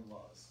Bethel from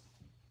Luz.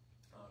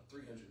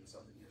 300 and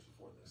something years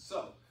before this.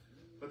 So,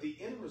 but the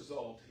end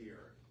result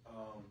here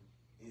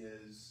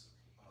is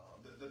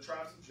the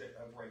tribes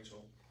of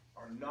Rachel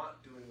are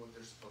not doing what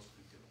they're supposed to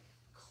be doing.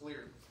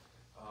 Clearly.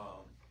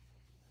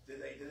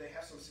 Did they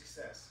have some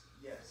success?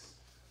 Yes.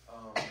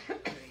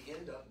 They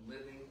end up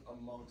living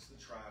amongst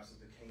the tribes of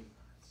the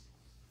Canaanites.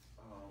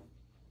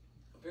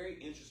 A very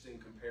interesting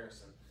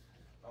comparison.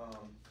 I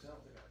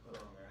don't think I put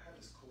it on there. I have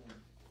this cool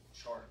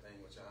chart thing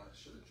which I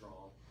should have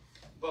drawn.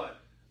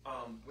 But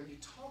when you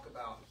talk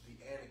about the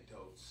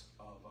anecdotes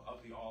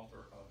of the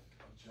author of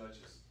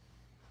Judges,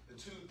 the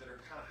two that are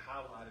kind of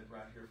highlighted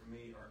right here for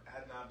me are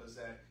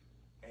Adonai-Bezek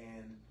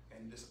and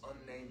this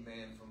unnamed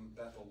man from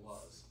Bethel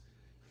was.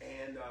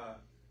 And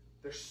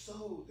they're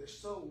so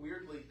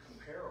weirdly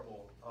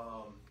comparable,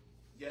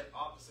 yet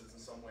opposites in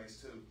some ways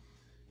too.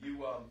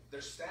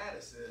 Their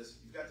status is,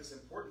 you've got this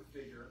important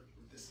figure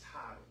with this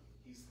title.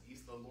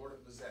 He's the Lord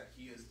of Bezek.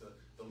 He is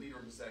the leader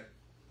of Bezek.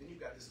 Then you've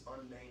got this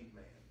unnamed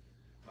man.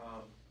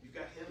 You've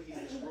got him. He's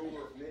this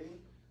ruler of many.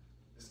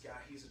 This guy,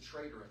 he's a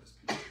traitor of his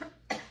people.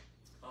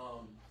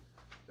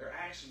 Their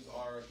actions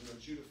are,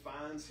 Judah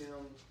finds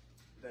him.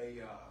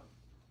 They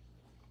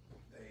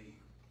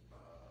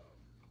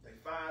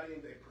fight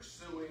him. They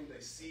pursue him.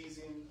 They seize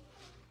him.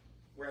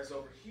 Whereas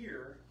over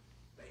here,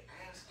 they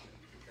ask him.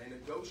 They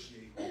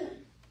negotiate with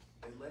him.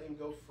 They let him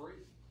go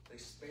free. They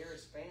spare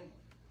his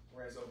family.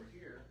 Whereas over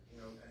here,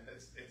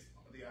 it's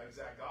the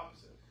exact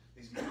opposite.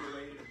 He's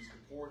mutilated. He's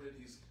deported.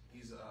 He's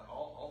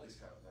all these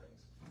kind of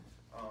things.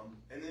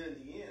 And then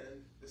in the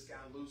end, this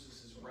guy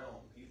loses his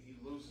realm. He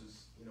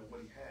loses what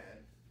he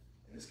had,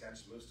 and this guy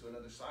just moves to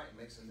another site and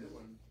makes a new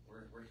one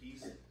where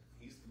he's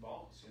the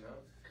boss.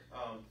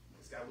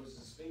 This guy loses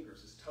his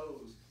fingers, his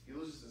toes. He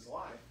loses his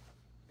life,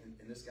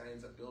 and this guy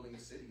ends up building a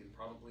city and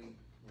probably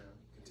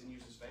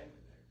continues his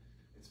family there.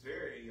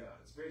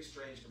 It's very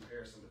strange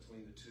comparison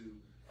between the two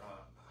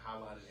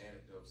highlighted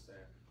anecdotes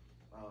there.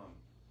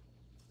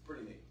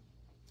 Pretty neat.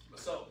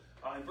 So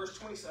in verse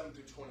 27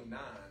 through 29,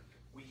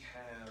 we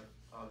have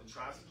the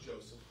tribes of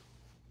Joseph,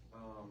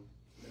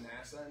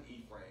 Manasseh and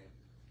Ephraim,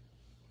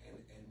 and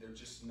they're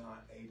just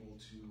not able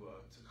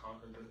to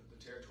conquer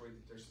the territory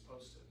that they're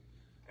supposed to.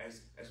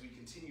 As we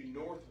continue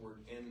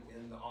northward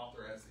in the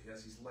author,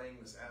 as he's laying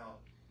this out,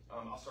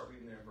 I'll start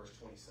reading there in verse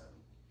 27.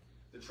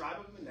 The tribe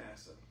of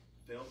Manasseh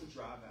failed to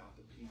drive out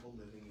the people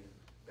living in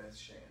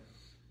Bethshan,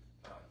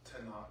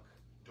 Tanakh,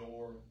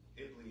 Dor,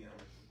 Ibleam,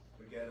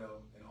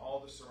 Megiddo, and all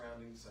the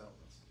surrounding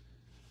settlements,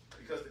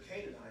 because the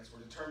Canaanites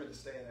were determined to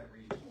stay in that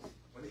region.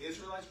 When the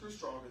Israelites grew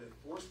stronger, they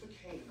forced the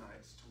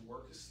Canaanites to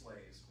work as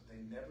slaves, but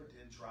they never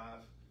did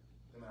drive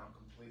them out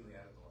completely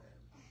out of the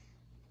land.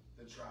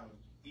 The tribe of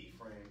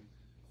Ephraim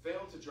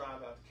failed to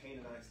drive out the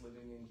Canaanites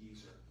living in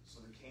Gezer,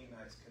 so the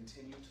Canaanites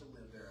continued to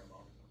live there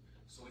among them.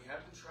 So we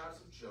have the tribes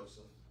of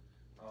Joseph.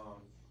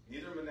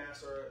 Neither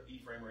Manasseh or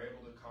Ephraim were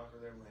able to conquer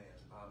their land.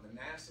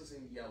 Manasseh's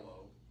in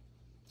yellow,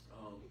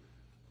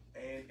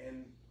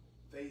 and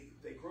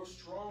they grow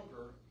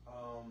stronger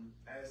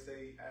after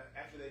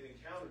they've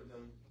encountered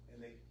them,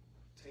 and they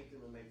take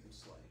them and make them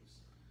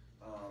slaves.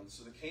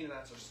 So the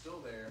Canaanites are still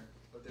there,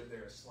 but they're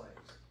there as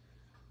slaves.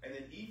 And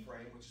then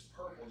Ephraim, which is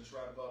purple, just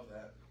right above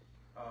that,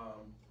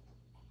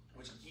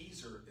 which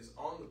Gezer is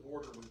on the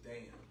border with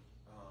Dan.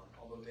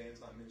 Although Dan's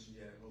not mentioned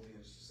yet, it will be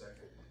in just a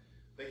second.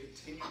 They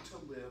continue to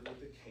live with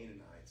the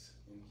Canaanites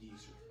in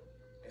Gezer.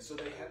 And so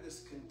they have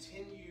this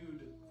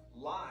continued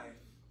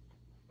life,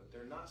 but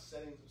they're not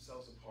setting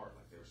themselves apart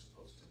like they're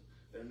supposed to.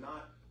 They're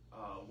not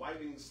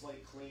wiping the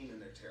slate clean in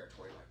their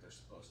territory like they're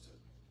supposed to.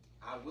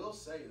 I will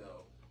say,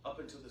 though, up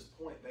until this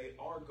point, they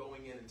are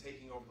going in and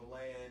taking over the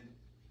land,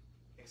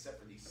 except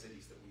for these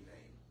cities that we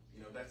name.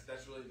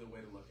 That's really the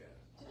way to look at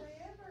it. Do they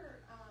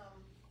ever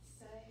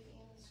say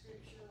in the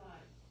scripture,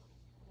 like,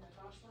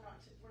 gosh, we're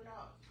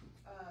not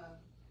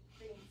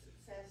being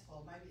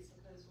successful? Maybe it's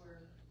because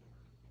we're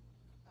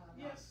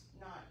Yes.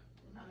 not.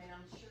 I mean,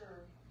 I'm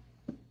sure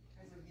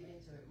as we get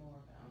into it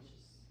more, but I was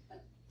just.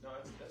 No,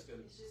 that's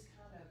good. It's just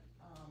kind of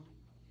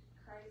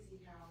crazy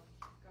how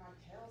God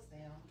tells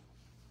them.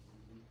 I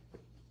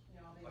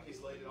mean, Like he's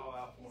laid it all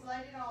out for He's them.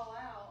 laid it all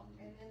out,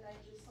 and then they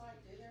just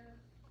do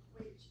their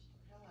which.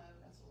 Hello,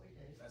 that's what we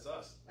do. That's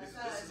us. That's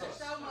This us. is There's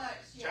us. so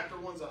much. Yeah. Chapter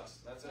 1's us.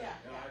 That's it. Yeah,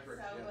 I agree.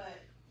 So, yeah. but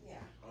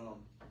yeah.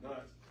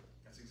 No,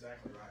 that's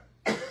exactly right.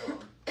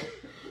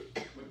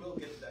 We will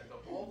get to that,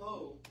 though.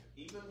 Although,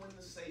 even when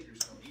the saviors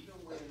come, even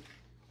when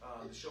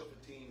the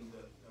Shoftim,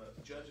 the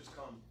judges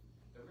come,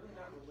 they're really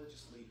not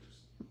religious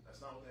leaders.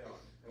 That's not what they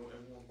are.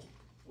 And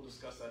we'll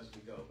discuss that as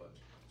we go, but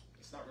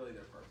it's not really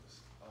their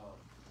purpose.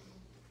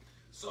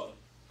 So,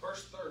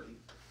 verse 30.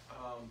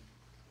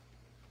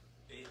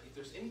 If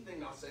there's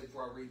anything I'll say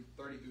before I read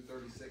 30 through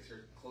 36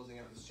 here, closing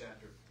out this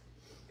chapter,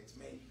 it's,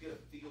 man, you get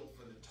a feel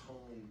for the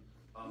tone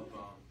of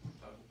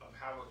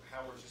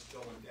how we're just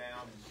going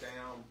down and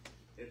down.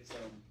 It's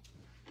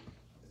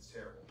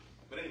terrible.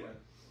 But anyway,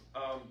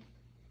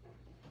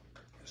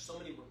 there's so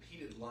many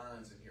repeated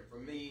lines in here. For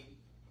me,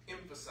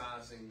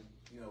 emphasizing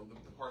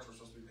the parts we're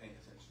supposed to be paying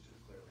attention to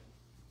clearly.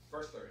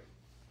 Verse 30.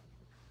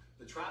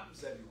 The tribe of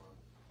Zebulun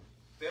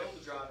failed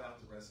to drive out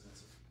the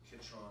residents of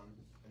Kitron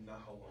and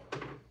Nahalol,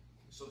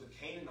 so the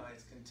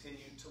Canaanites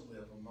continued to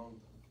live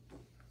among them.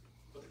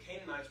 But the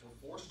Canaanites were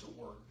forced to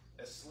work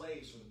as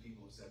slaves for the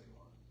people of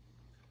Zebulun.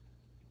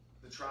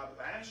 The tribe of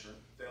Asher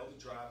failed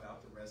to drive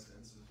out the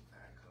residents of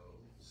Akko,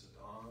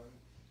 Sidon,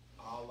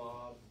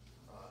 Alab,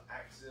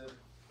 Akzib,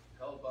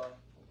 Helba,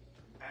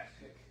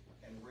 Athik,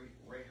 and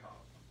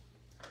Rehob.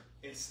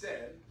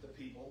 Instead, the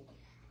people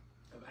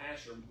of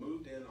Asher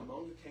moved in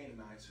among the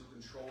Canaanites who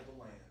controlled the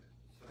land,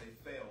 but they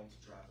failed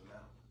to drive them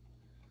out.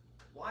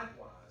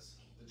 Likewise,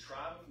 the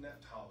tribe of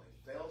Naphtali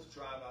failed to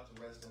drive out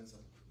the residents of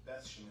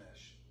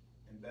Bethshemesh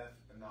and Beth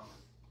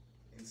Anath.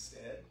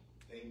 Instead,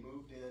 they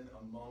moved in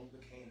among the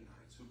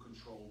Canaanites who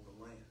controlled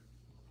the land.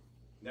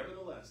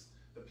 Nevertheless,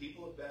 the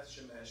people of Beth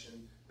Shemesh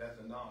and Beth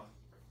Anath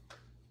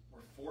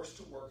were forced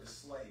to work as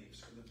slaves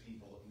for the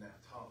people of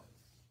Naphtali.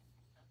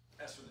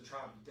 As for the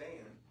tribe of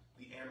Dan,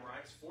 the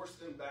Amorites forced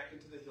them back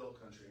into the hill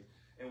country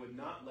and would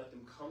not let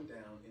them come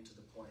down into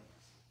the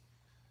plains.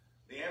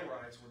 The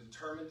Amorites were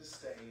determined to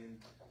stay in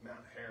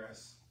Mount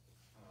Heres,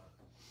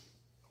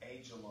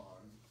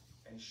 Ajalon,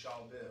 and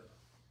Shalbib.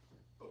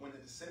 But when the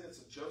descendants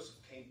of Joseph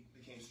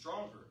became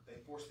stronger, they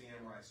forced the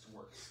Amorites to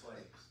work as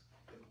slaves.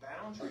 The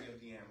boundary of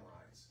the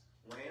Amorites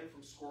ran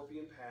from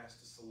Scorpion Pass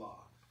to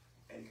Salah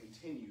and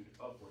continued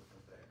upward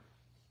from there.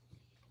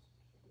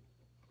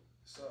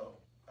 So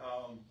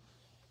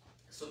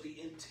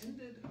the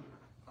intended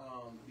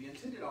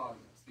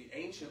audience, the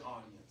ancient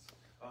audience,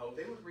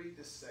 they would read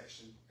this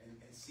section and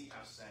see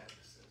how sad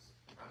this is.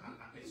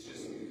 It's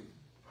just,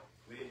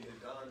 we didn't get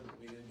it done,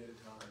 we didn't get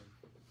it done,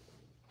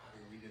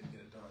 we didn't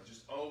get it done.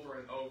 Just over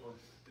and over,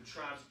 the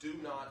tribes do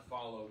not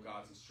follow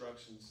God's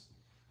instructions.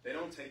 They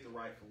don't take the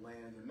rightful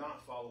land. They're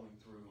not following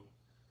through.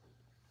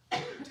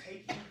 They're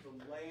taking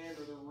the land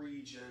or the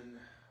region,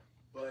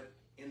 but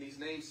in these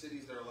named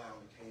cities, they're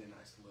allowing the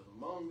Canaanites to live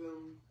among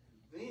them.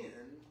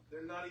 Then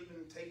they're not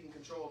even taking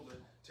control of the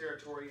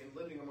territory and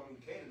living among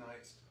the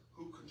Canaanites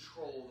who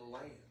control the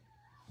land.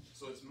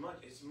 So it's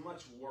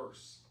much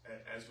worse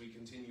as we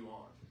continue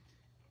on.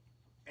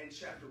 And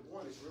chapter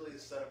 1 is really the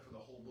setup for the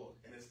whole book,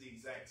 and it's the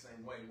exact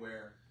same way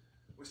where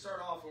we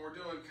start off and we're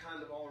doing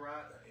kind of all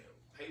right.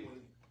 Hey,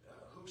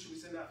 who should we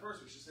send out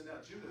first? We should send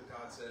out Judah.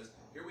 God says,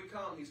 here we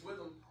come. He's with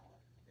them.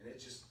 And it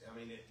just,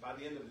 by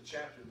the end of the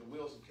chapter, the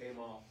wheels have came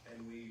off,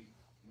 and we're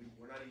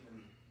not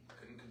even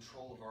in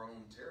control of our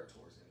own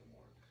territories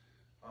anymore.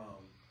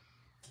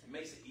 It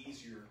makes it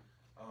easier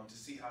to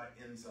see how it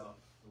ends up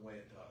the way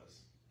it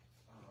does.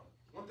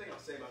 One thing I'll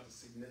say about the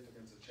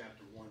significance of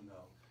chapter 1,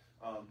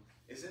 though,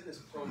 is in this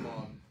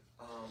prologue,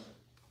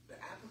 the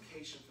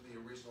application for the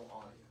original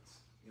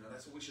audience.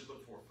 That's what we should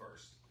look for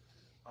first.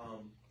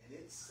 And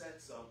it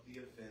sets up the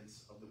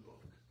events of the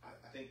book.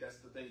 I think that's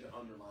the thing to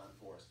underline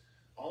for us.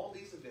 All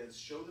these events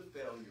show the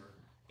failure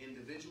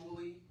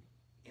individually,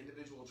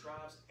 individual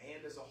tribes,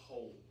 and as a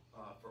whole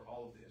for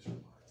all of the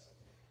Israelites.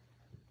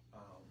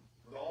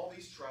 With all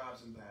these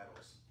tribes and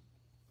battles,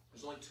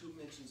 there's only 2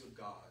 mentions of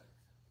God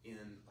in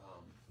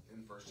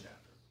the first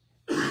chapter,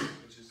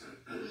 which is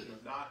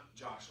not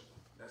Joshua.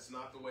 That's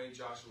not the way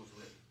Joshua was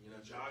written.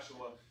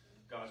 Joshua,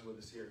 God's with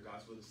us here,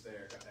 God's with us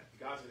there.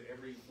 God's in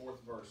every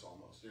 4th verse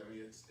almost.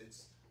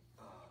 It's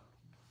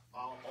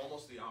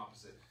almost the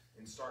opposite.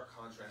 In stark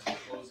contrast,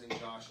 closing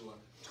Joshua,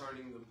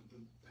 turning the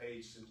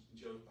page to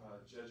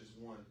Judges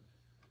 1.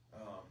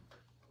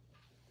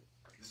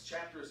 This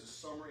chapter is a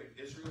summary of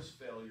Israel's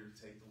failure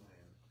to take the land.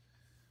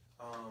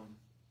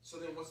 So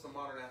then what's the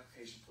modern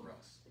application for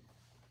us?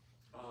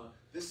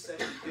 This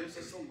section gives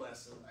us a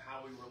lesson of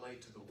how we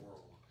relate to the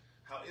world.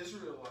 How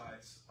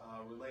Israelites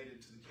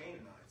related to the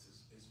Canaanites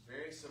is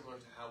very similar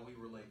to how we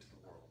relate to the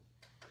world.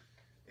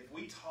 If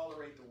we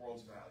tolerate the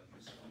world's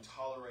values,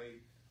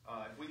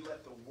 if we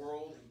let the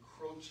world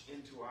encroach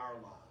into our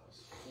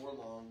lives, before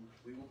long,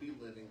 we will be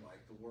living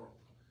like the world.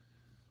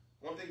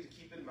 One thing to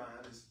keep in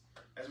mind is,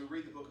 as we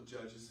read the book of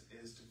Judges,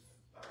 is the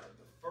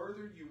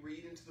further you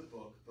read into the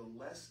book, the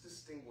less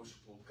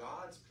distinguishable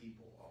God's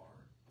people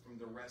are from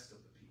the rest of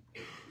the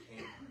people, the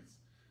Canaanites.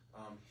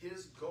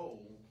 His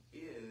goal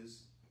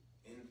is,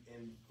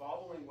 in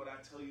following what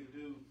I tell you to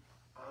do,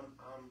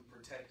 I'm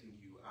protecting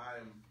you. I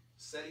am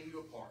setting you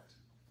apart.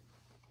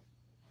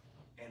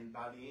 And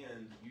by the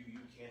end, you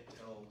can't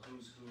tell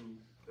who's who.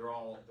 They're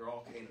all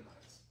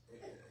Canaanites.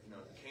 The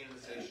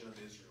Canaanization of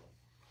Israel.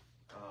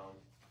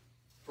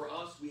 For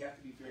us, we have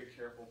to be very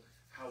careful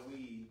how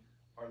we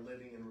are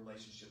living in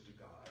relationship to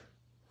God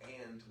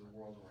and to the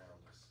world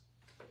around us.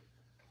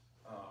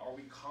 Are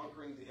we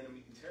conquering the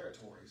enemy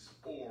territories,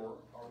 or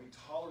are we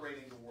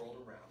tolerating the world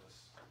around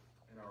us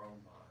in our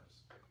own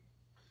lives?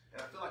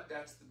 And I feel like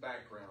that's the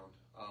background,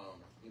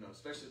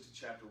 especially to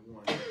chapter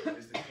 1,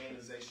 is the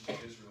Canaanization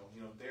of Israel.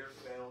 Their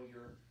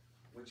failure,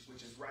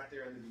 which is right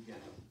there in the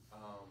beginning.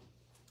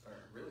 Or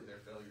really, their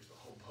failure is the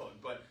whole book.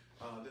 But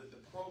the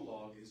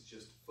prologue is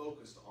just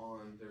focused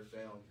on their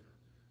failure.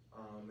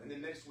 And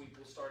then next week,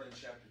 we'll start in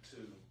chapter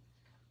 2,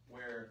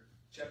 where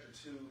chapter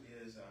 2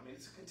 is,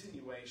 it's a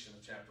continuation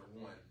of chapter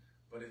 1,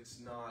 but it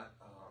doesn't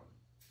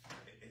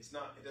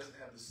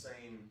have the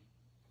same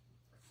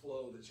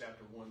flow that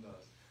chapter 1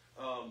 does.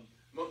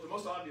 The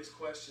most obvious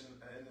question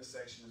in this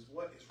section is,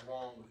 what is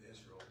wrong with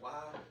Israel?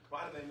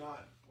 Why do they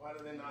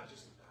not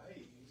just,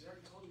 hey, he's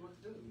already told you what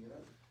to do,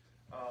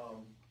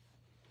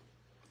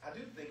 I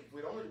do think if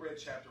we'd only read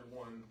chapter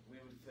 1, we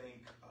would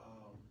think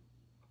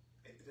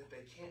that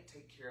they can't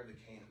take care of the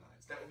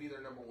Canaanites. That would be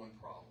their number 1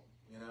 problem,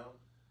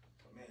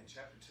 But man,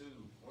 chapter 2,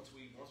 once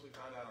we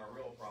find out our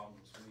real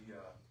problems,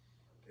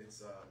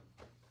 it's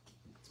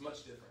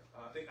much different.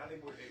 I think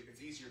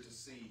it's easier to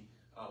see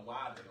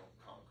why they don't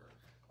conquer,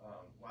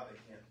 why they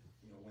can't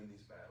win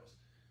these battles.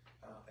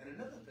 And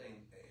another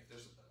thing, if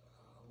there's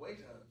way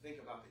to think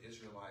about the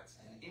Israelites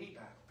in any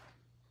battle.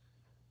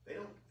 They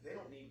don't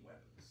need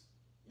weapons.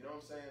 You know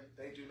what I'm saying?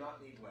 They do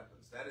not need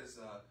weapons. That is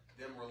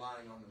them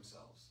relying on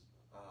themselves.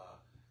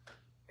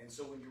 And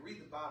so when you read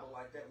the Bible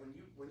like that, when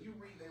you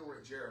read they were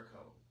at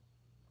Jericho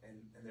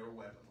and they were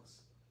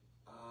weaponless,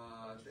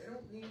 they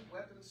don't need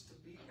weapons to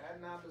beat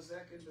Adonai,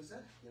 Bezek, and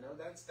Bezek. You know,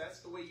 that's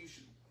the way you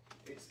should.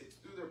 It's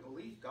through their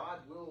belief God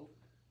will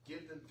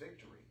give them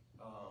victory.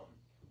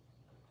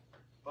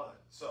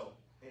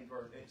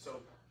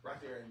 So right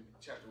there in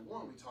chapter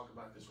 1, we talk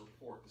about this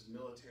report, this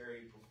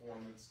military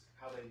performance,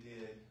 how they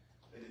did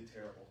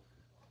terrible.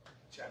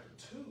 Chapter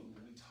 2,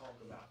 we talk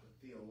about the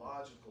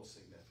theological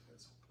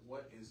significance.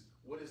 What is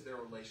their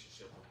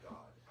relationship with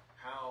God?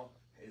 How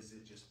is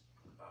it just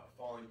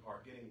falling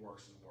apart, getting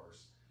worse and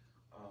worse?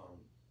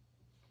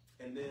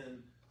 And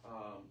then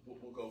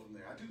we'll go from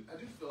there. I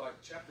do feel like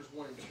chapters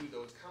 1 and 2,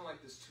 though, it's kind of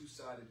like this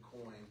two-sided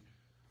coin,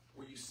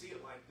 where you see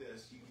it like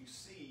this. You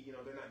see,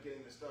 they're not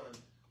getting this done,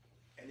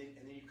 and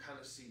then you kind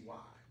of see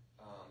why.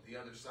 The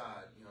other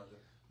side,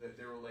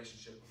 their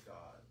relationship with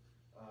God.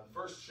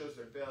 First shows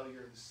their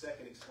failure. The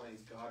second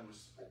explains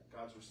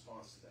God's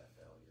response to that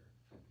failure.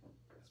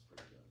 That's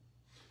pretty good.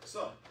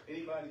 So,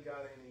 anybody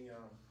got any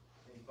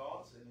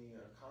thoughts, any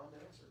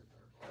comments or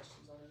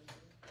questions on anything?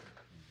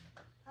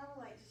 I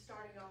relate to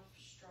starting off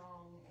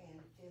strong and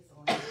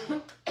fizzling. I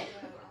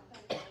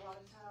think a lot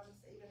of times,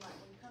 even like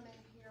when we come in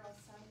here on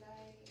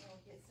Sunday and we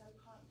get so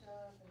pumped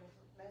up and the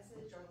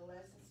message or the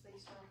lesson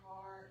speaks to our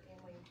heart and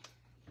we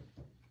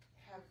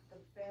have the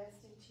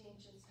best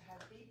intentions to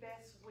have the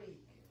best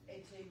week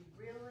and to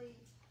really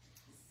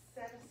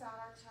set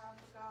aside our time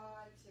for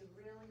God, to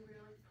really,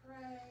 really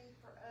pray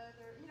for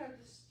others,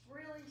 just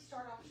really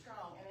start off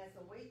strong. And as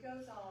the week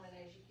goes on and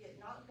as you get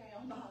knocked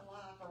down by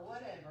life or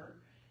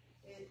whatever,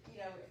 we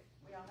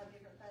all have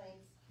different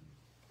things.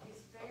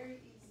 It's very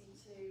easy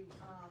to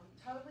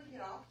totally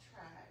get off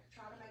track,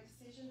 try to make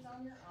decisions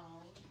on your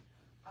own.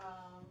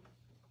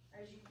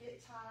 As you get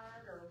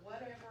tired or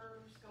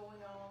whatever's going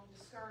on,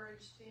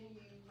 discouraged, then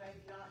you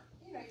maybe not,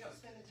 you don't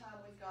spend the time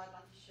with God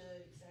like you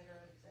should, et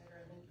cetera, et cetera.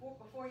 And then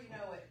before you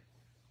know it,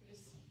 you're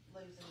just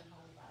losing the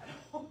whole battle.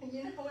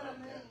 You know what I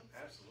mean?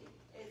 Yeah, absolutely.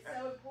 It's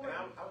so important.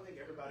 And I would think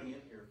everybody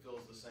in here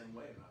feels the same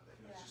way about that.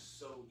 It's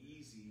just so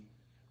easy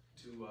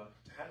to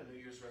have a New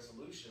Year's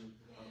resolution.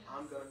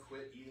 I'm going to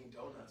quit eating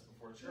donuts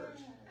before church.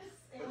 Yes.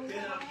 But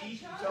then I'm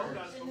eating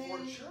donuts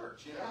before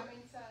church, I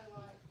mean, so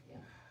yeah.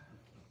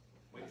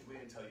 We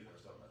didn't tell you there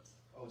was donuts.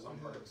 Oh, it's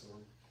on purpose.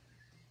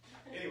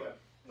 Anyway,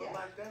 but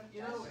like that,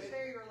 it's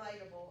very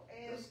relatable.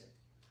 And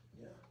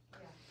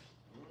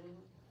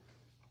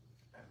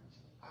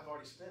I've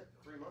already spent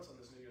 3 months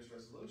on this New Year's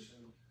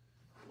resolution.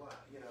 Well,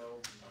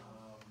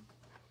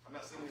 I'm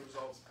not seeing any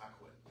results. I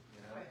quit.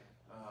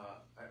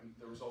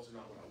 The results are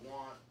not what I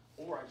want,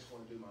 or I just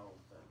want to do my own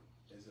thing.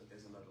 Is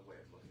another way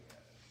of looking at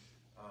it.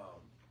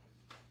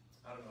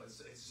 I don't know.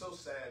 It's so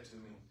sad to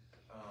me,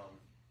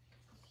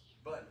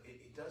 but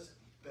it does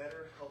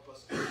better help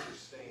us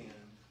understand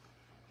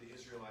the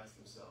Israelites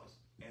themselves,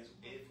 as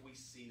if we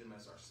see them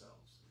as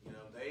ourselves.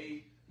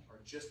 They are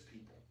just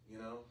people.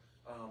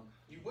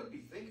 You would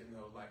be thinking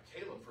though, like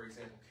Caleb, for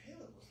example.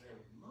 Caleb was there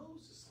with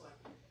Moses. Like,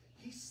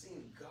 he's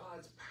seen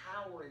God's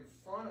power in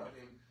front of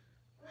him.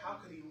 How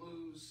could he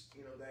lose,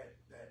 that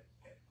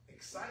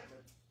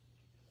excitement?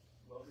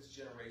 Well, this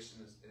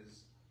generation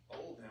is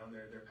old now.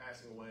 They're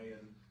passing away,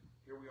 and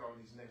here we are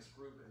with these next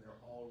group, and they're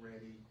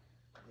already,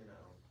 like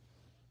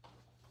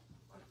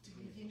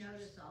Did you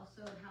notice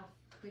also how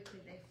quickly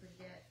they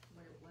forget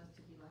what it was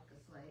to be like a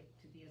slave,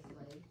 to be a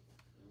slave,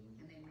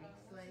 and they make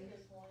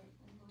slaves?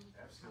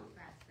 Absolutely.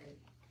 How fast they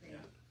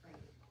like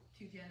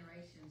 2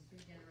 generations,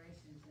 3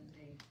 generations, and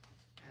they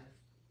have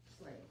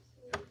slaves.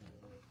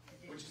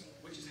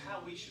 Which is how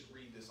we should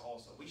read this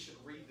also. We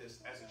should read this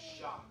as a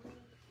shock.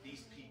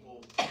 These people,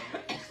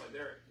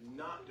 they're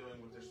not doing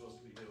what they're supposed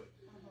to be doing.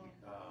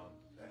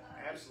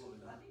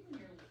 Absolutely I not. think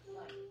when you're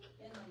like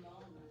in the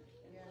moment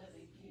and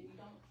living, you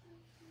don't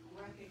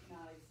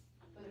recognize.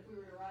 But if we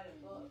were to write a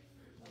book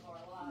of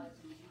our lives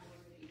and we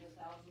were reading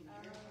 1,000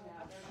 years from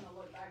now, they're going to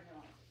look back and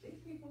like, these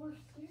people were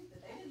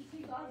stupid. They didn't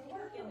see God's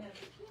work in this.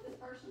 This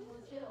person was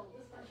killed.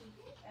 This person,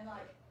 and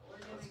like we're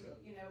giving,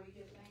 we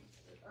give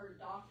thanks to, or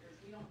doctors.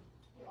 We don't.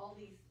 All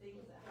these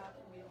things that happen,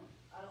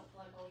 I don't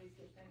feel like always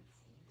give thanks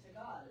to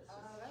God. It's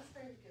just, that's a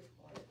very good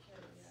point.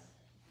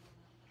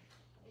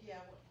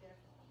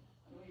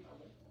 Definitely.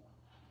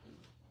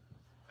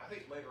 I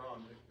think later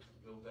on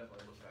we'll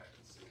definitely look back and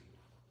see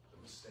the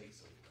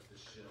mistakes of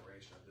this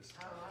generation, of this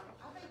time.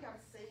 I think I've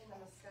seen the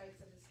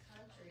mistakes of this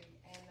country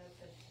and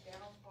the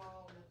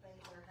downfall and the things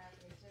that are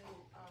happening too,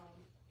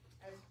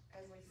 as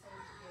we seem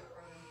to get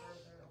further and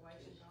further away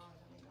from God.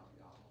 I mean, not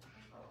God.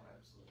 Oh,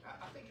 absolutely.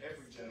 I think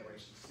every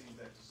generation sees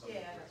that to some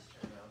degree. Yeah, that's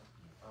true.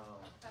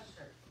 That's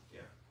true.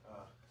 Yeah.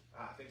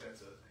 I think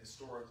that's a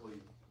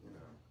historically,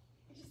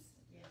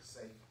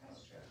 safe.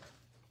 That's true.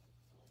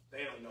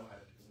 They don't know how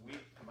to do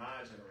it.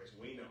 My generation,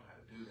 we know how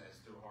to do that. It's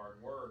through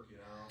hard work,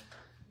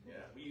 Yeah,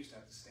 we used to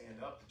have to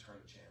stand up to turn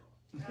the channel.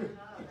 Right.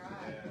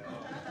 Yeah,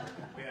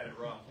 we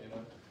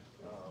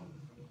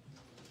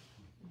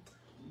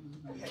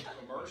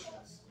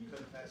versions. You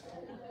couldn't fast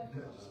forward.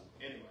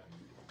 Anyway,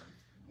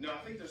 no, I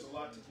think there's a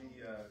lot to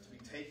be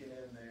taken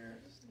in there.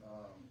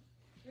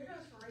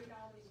 Kudos for reading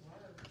all these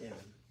words. Yeah.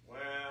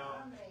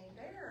 Well, I mean,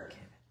 they're.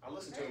 I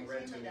listened to them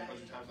read to me a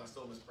bunch of times, and I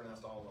still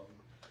mispronounced all of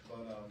them.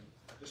 But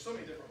there's so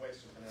many different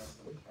ways to pronounce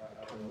them.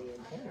 I don't know.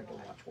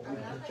 I mean,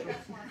 I think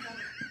that's why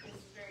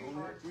it's very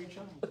hard to really read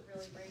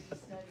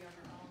and study on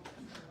your own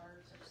because the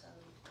words are so.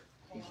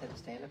 He said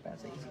stand up,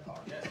 that's the easy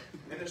part. Yes,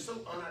 and they're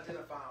so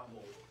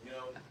unidentifiable, you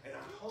know. And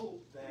I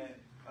hope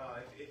that,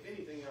 if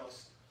anything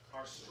else,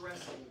 are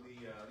stressing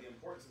the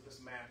importance of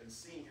this map and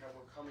seeing how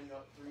we're coming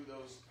up through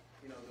those,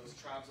 you know, those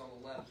tribes on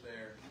the left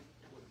there.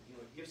 You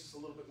know, it gives us a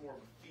little bit more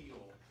of a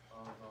feel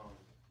of,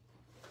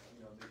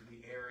 you know, the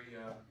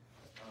area.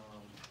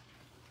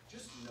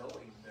 Just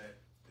knowing that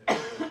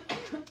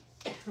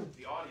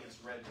the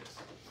audience read this,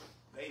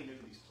 they knew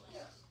these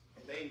places,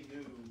 and they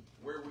knew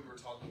where we were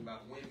talking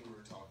about, when we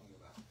were talking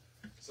about.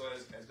 So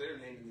as they're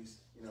naming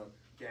these, you know,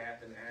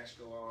 Gath and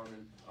Ashkelon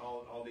and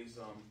all these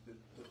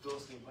the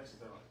Philistine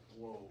places, they're like,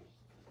 whoa,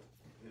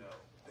 you know,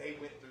 they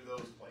went through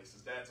those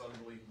places. That's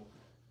unbelievable.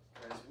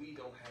 Whereas we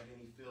don't have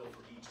any feel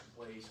for each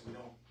place. We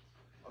don't.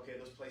 Okay,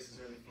 those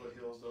places are in the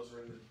foothills. Those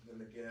are in the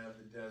Negev,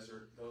 the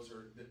desert. Those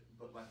are,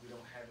 but like we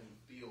don't have any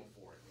feel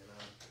for it. You know,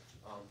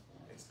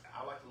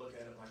 I like to look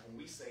at it like when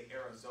we say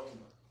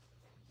Arizona,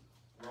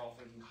 we're all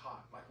thinking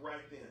hot, like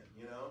right then.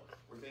 You know,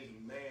 we're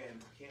thinking, man,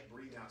 I can't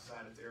breathe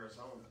outside. It's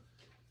Arizona.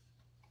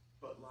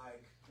 But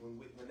like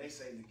when they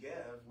say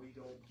Negev, we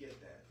don't get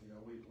that. You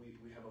know, we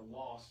have a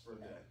loss for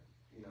that.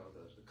 You know,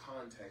 the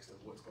context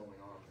of what's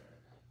going on there.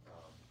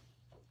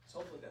 So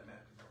hopefully that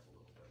map can help a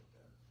little bit with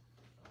that.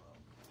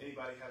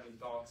 Anybody have any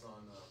thoughts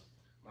on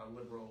my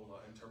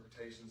liberal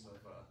interpretations of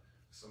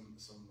some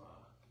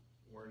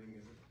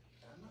wording?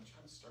 I'm not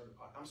trying to stir the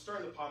pot. I'm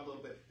stirring the pot a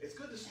little bit. It's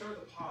good to stir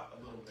the pot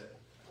a little bit.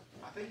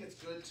 I think it's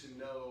good to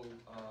know.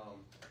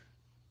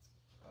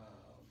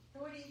 So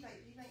what do you think?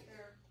 Do you think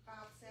they're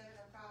 5'7"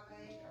 or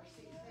 5'8" or 6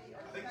 feet?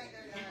 Or I do you think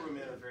think they're Hebrew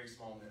men are very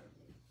small men,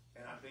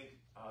 and I think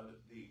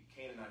the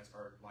Canaanites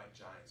are like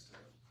giants to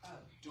them.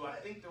 Oh. Do I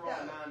think they're all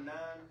 9'9"?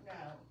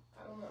 No.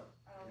 I don't know.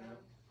 I don't know.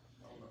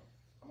 I don't know.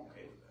 I'm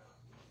okay with that.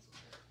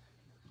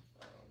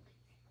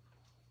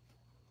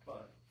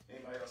 But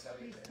anybody else have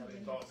any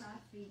thoughts? 5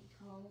 feet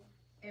tall,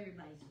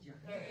 everybody's a giant.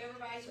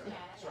 Everybody's a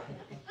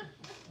giant.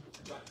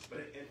 Right.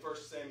 But in 1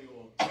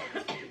 Samuel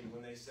 17,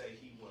 when they say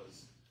he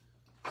was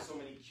so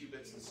many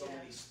cubits and so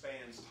many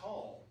spans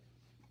tall,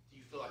 do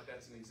you feel like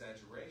that's an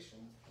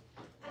exaggeration?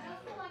 I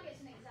don't feel like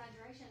it's an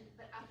exaggeration,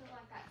 but I feel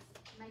like that's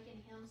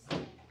making him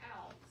stand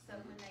out. So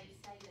when they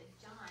say the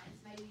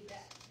giants, maybe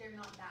that they're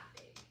not that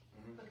big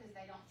because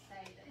they don't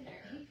say that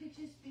they're. He could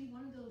just be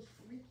one of those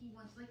freaky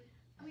ones. Like,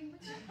 I mean,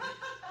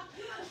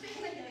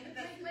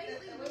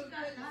 lately we've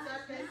got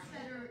guys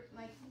that are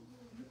like,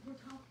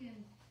 we're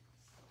talking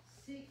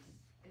 6,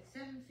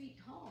 7 feet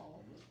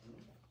tall.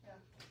 Yeah.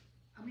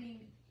 I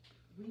mean,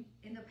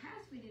 in the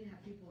past we didn't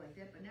have people like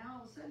that, but now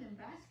all of a sudden in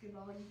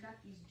basketball you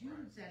got these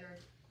dudes that are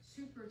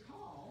super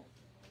tall,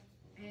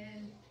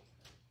 and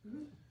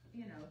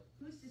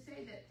who's to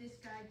say that this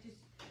guy who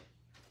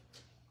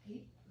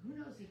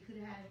knows, he could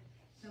have had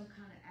some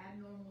kind of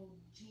abnormal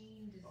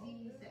gene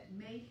disease that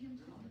made him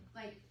tall.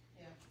 Like,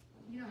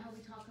 you know how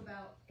we talk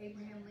about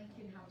Abraham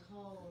Lincoln, how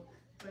tall,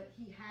 but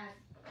he had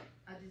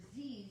a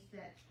disease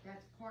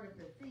that's part of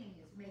the thing,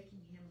 is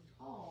making him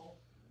tall,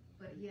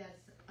 but he has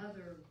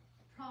other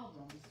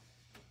problems.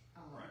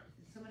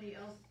 Somebody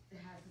else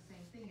has the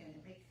same thing and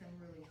it makes them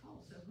really tall.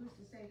 So who's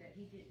to say that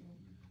he didn't?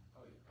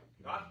 Oh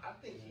yeah. No, I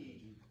think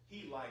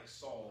he like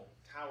Saul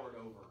towered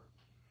over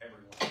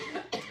everyone.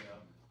 You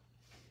know.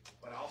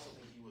 But I also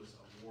think he was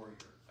a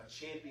warrior, a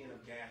champion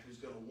of Gath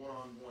who's going to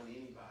one-on-one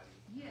anybody.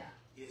 Yeah.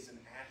 Is an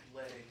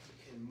athletic,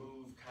 can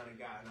move kind of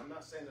guy. And I'm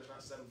not saying there's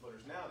not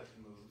 7-footers now that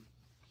can move,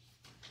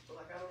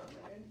 but like I don't know,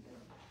 man. You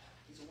know,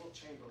 he's a Will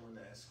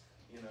Chamberlain-esque.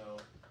 You know.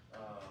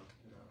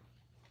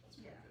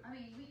 Yeah. I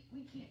mean,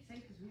 we can't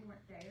say because we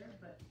weren't there,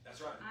 but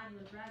that's right. I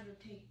would rather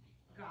take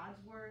God's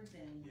word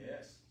than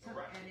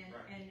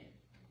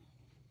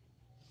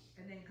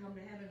and then come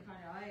to heaven and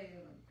find out I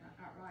am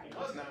not right. He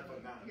was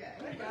 9'9". Yeah.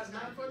 That guy's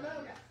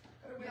 9'9". Yeah.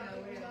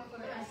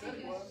 But I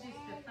think it's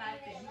just the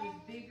fact that he was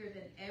bigger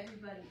than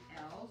everybody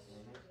else,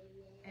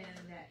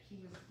 and that he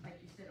was, like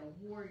you said, a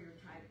warrior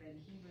type, and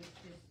he was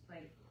just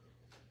like,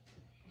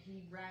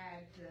 he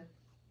ragged the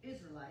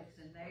Israelites,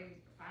 and they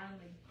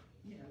finally,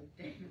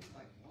 David's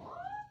like, what?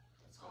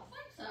 I don't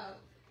think so.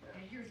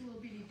 And here's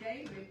little bitty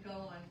David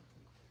going,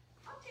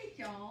 I'll take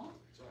y'all.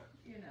 That's right.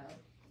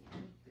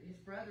 And his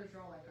brothers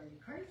are all like, are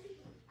you crazy?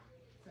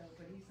 So,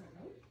 but he's like,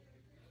 nope,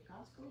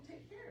 God's going to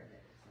take care of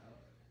it. So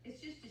it's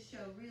just to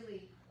show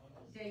really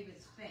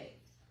David's faith.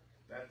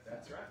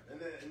 That's right. And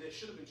it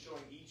should have been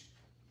showing each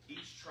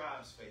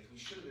tribe's faith.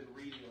 We should have been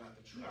reading about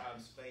the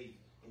tribe's faith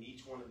in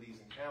each one of these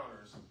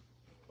encounters,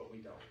 but we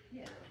don't.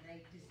 Yeah,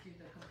 they just do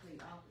the complete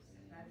opposite.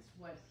 That's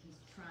what he's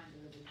trying to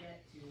really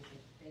get to,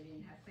 that they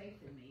didn't have faith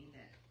in me,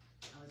 that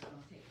I was going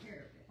to take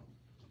care of it.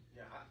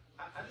 Yeah,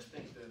 I just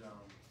think that,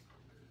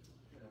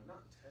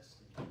 not dismissed.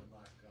 And you're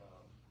like,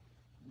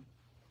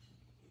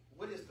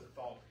 what is the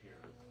thought here?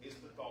 Is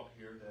the thought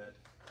here that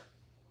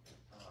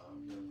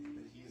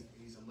that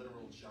he's a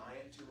literal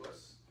giant to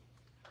us,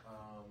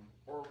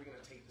 or are we going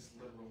to take this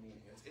literal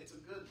meaning? It's a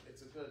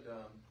good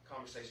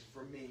conversation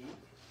for me.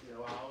 You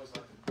know, I always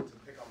like to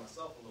pick on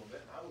myself a little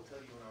bit. And I will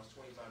tell you, when I was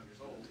 25 years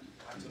old,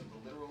 I took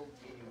the literal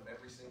meaning of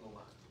every single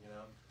line. You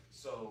know,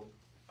 so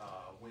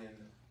when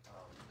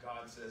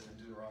God says in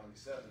Deuteronomy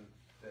 7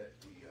 that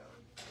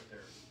that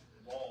their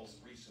walls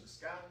reach to the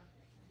sky,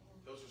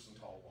 those are some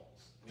tall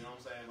walls. You know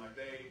what I'm saying? Like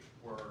they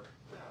were,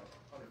 I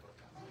don't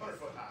know, 100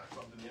 foot high or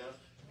something. You know.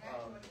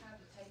 Actually, have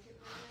to take it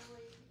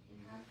really, you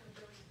have to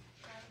really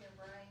train your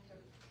brain to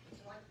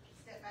like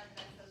step back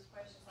and ask those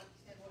questions, like you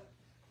said,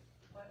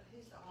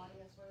 who's the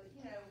audience,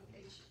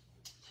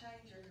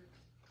 change your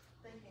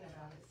thinking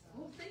about it. So.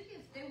 Well, think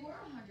if they were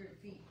 100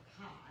 feet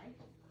high,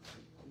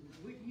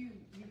 would you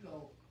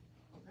go,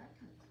 well, that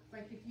kind of,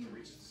 like if you. It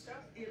reaches the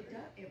sky.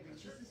 It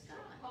reaches the sky.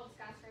 Called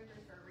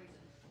skyscrapers for a reason.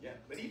 Yeah,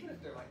 but even if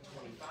they're like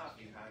 25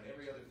 feet high, and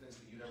every other fence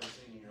that you've ever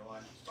seen in your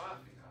life is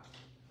 5 feet high,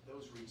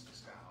 those reach the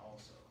sky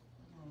also.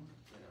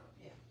 You know.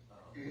 Yeah.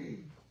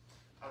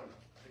 I don't know.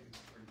 I think it's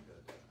a pretty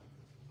good thing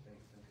to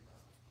think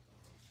about.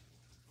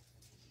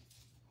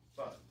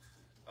 But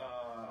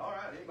all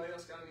right. Anybody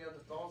else got any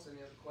other thoughts? Any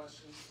other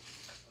questions?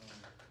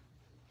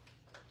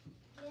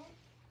 Yeah.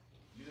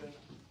 You do?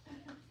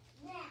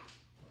 Yeah.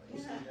 You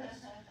say yes.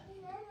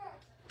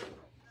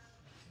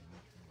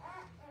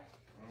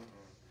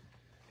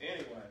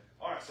 Anyway,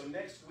 all right. So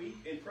next week,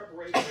 in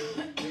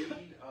preparation, we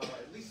read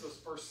at least those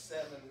first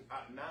 9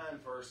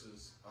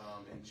 verses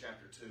in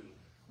chapter 2.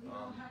 We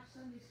don't have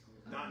Sunday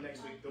school. Not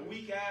next week. The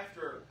week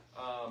after,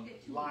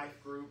 life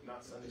group,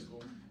 not Sunday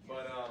school,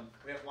 but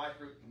we have life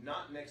group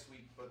not next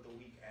week, but the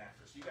week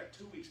after. So you got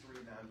 2 weeks to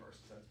read 9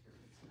 verses. That's pretty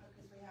easy.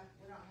 Because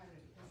we're not having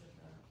it because of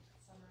the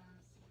sunrise.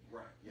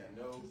 Right. Yeah.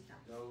 No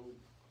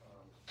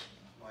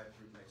life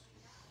group next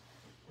week.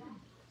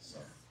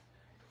 So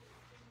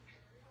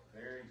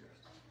very good.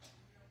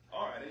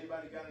 All right.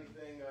 Anybody got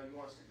anything you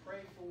want us to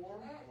pray for,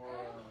 or?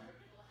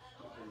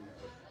 I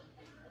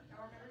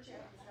remember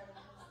Jeff was having his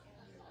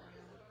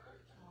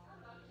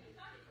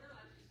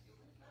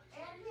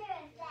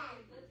interview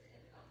around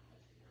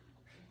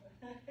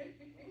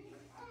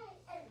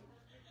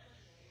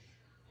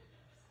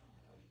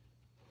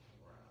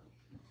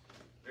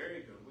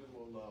Very good. We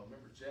will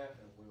remember Jeff,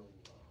 and we'll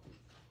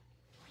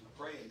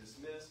pray and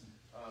dismiss.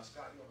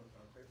 Scott, you want to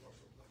pray for us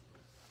real quick?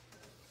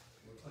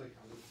 We'll take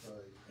this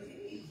day,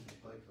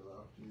 thank for the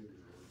opportunity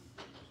to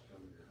just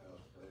come to your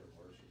house today and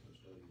worship and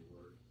study your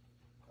word.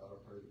 God, I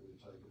pray that we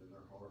take it in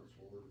our hearts,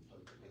 Lord, and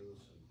take it with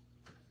us. And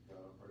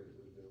God, I pray that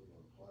we'll be able to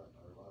apply it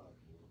in our life,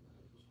 Lord, and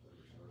help us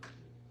better serve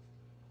you.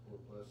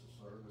 Lord, bless the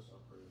service.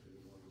 I pray if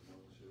anyone that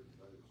wants here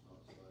today that's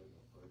not saved,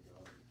 I pray,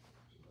 God, that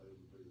today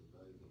would be the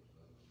day that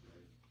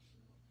they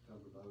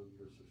come to know you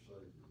as their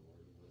Savior,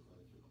 Lord. And we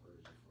thank you and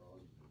praise you for all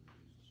you do in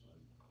Jesus'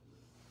 name.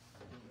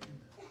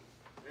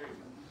 Very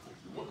good.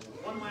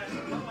 One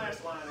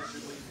last line as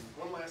you're leaving.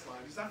 One last line,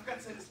 because I forgot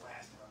to say this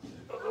last time.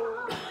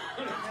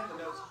 I had the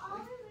notes.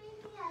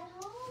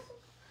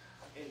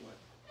 Anyway,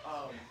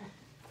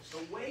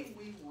 the way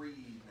we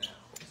read now,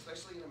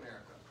 especially in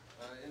America,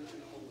 in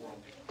the whole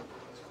world,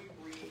 is we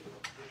read it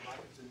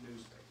like it's a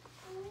newspaper.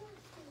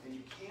 And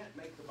you can't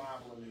make the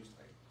Bible a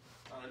newspaper.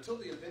 Until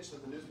the invention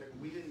of the newspaper,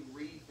 we didn't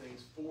read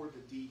things for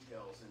the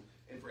details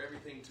and for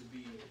everything to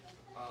be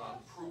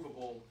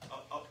provable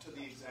up to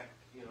the exact,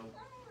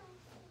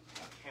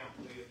 account.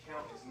 The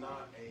account is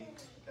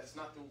that's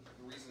not the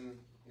reason,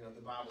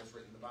 the Bible is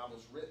written. The Bible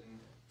is written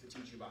to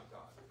teach you about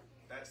God.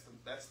 That's the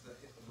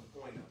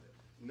point of it.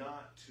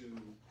 Not to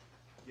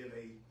give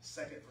a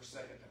second for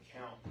second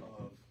account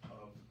of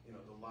the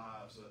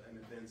lives and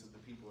events of the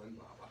people in the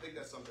Bible. I think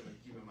that's something to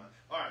keep in mind.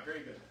 All right, very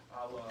good.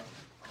 I'll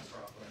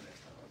start off with that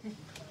next time.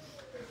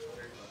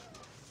 Very fun.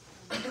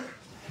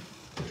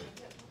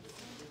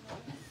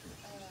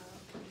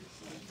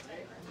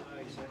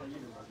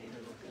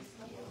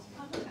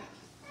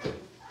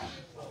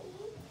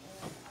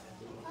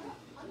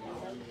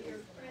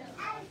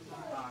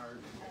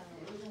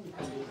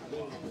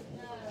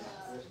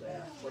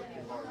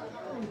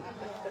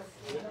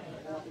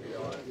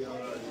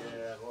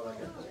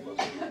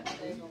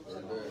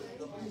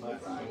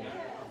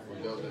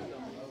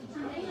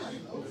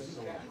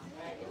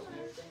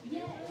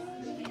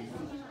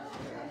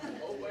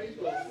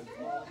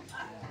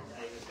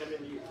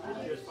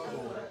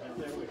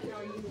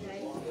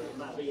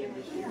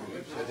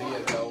 Said he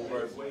had told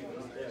her,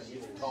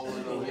 told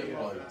it on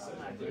his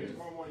plate.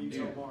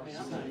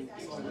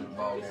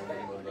 Ball game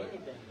on Monday.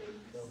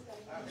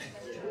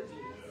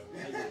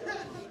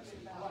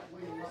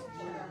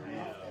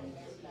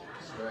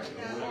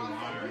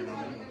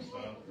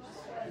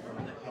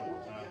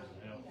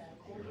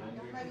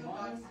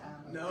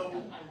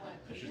 No.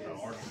 It's just an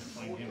argument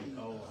between him and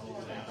Cole,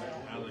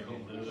 how they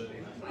gonna do it.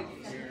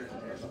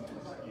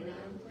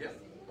 Yep.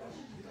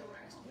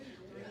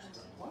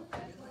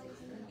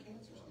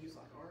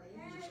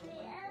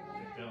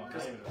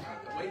 Because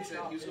Wade said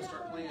he was gonna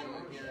start playing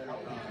again.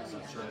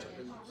 Some church up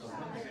in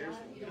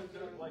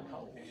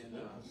and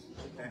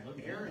that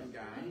Aaron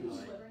guy,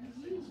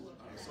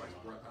 it's like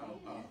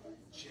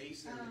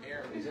Jason and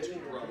Aaron, these two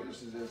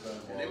brothers, and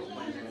they were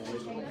playing that.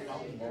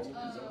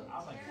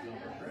 I think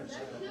it's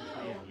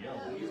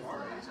yellow. He's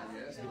hard, I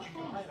guess. But you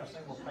can paint a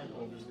single paint,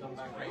 will just go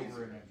back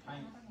over it and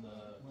paint the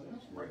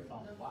spray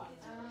foam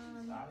white.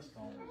 I just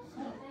don't.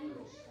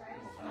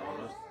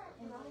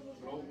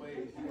 No way.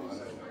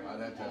 I'd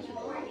have to ask you,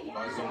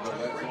 buy some, but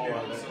that's all I'd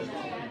have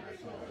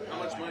to How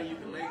much money you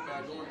can make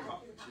by going to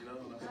college, you know?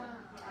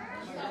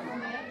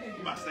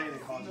 I'm not saying in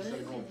college instead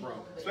of going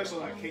pro. Especially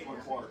like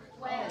Caitlin Clark.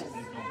 Wes.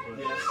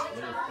 Yes.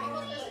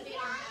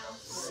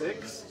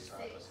 6?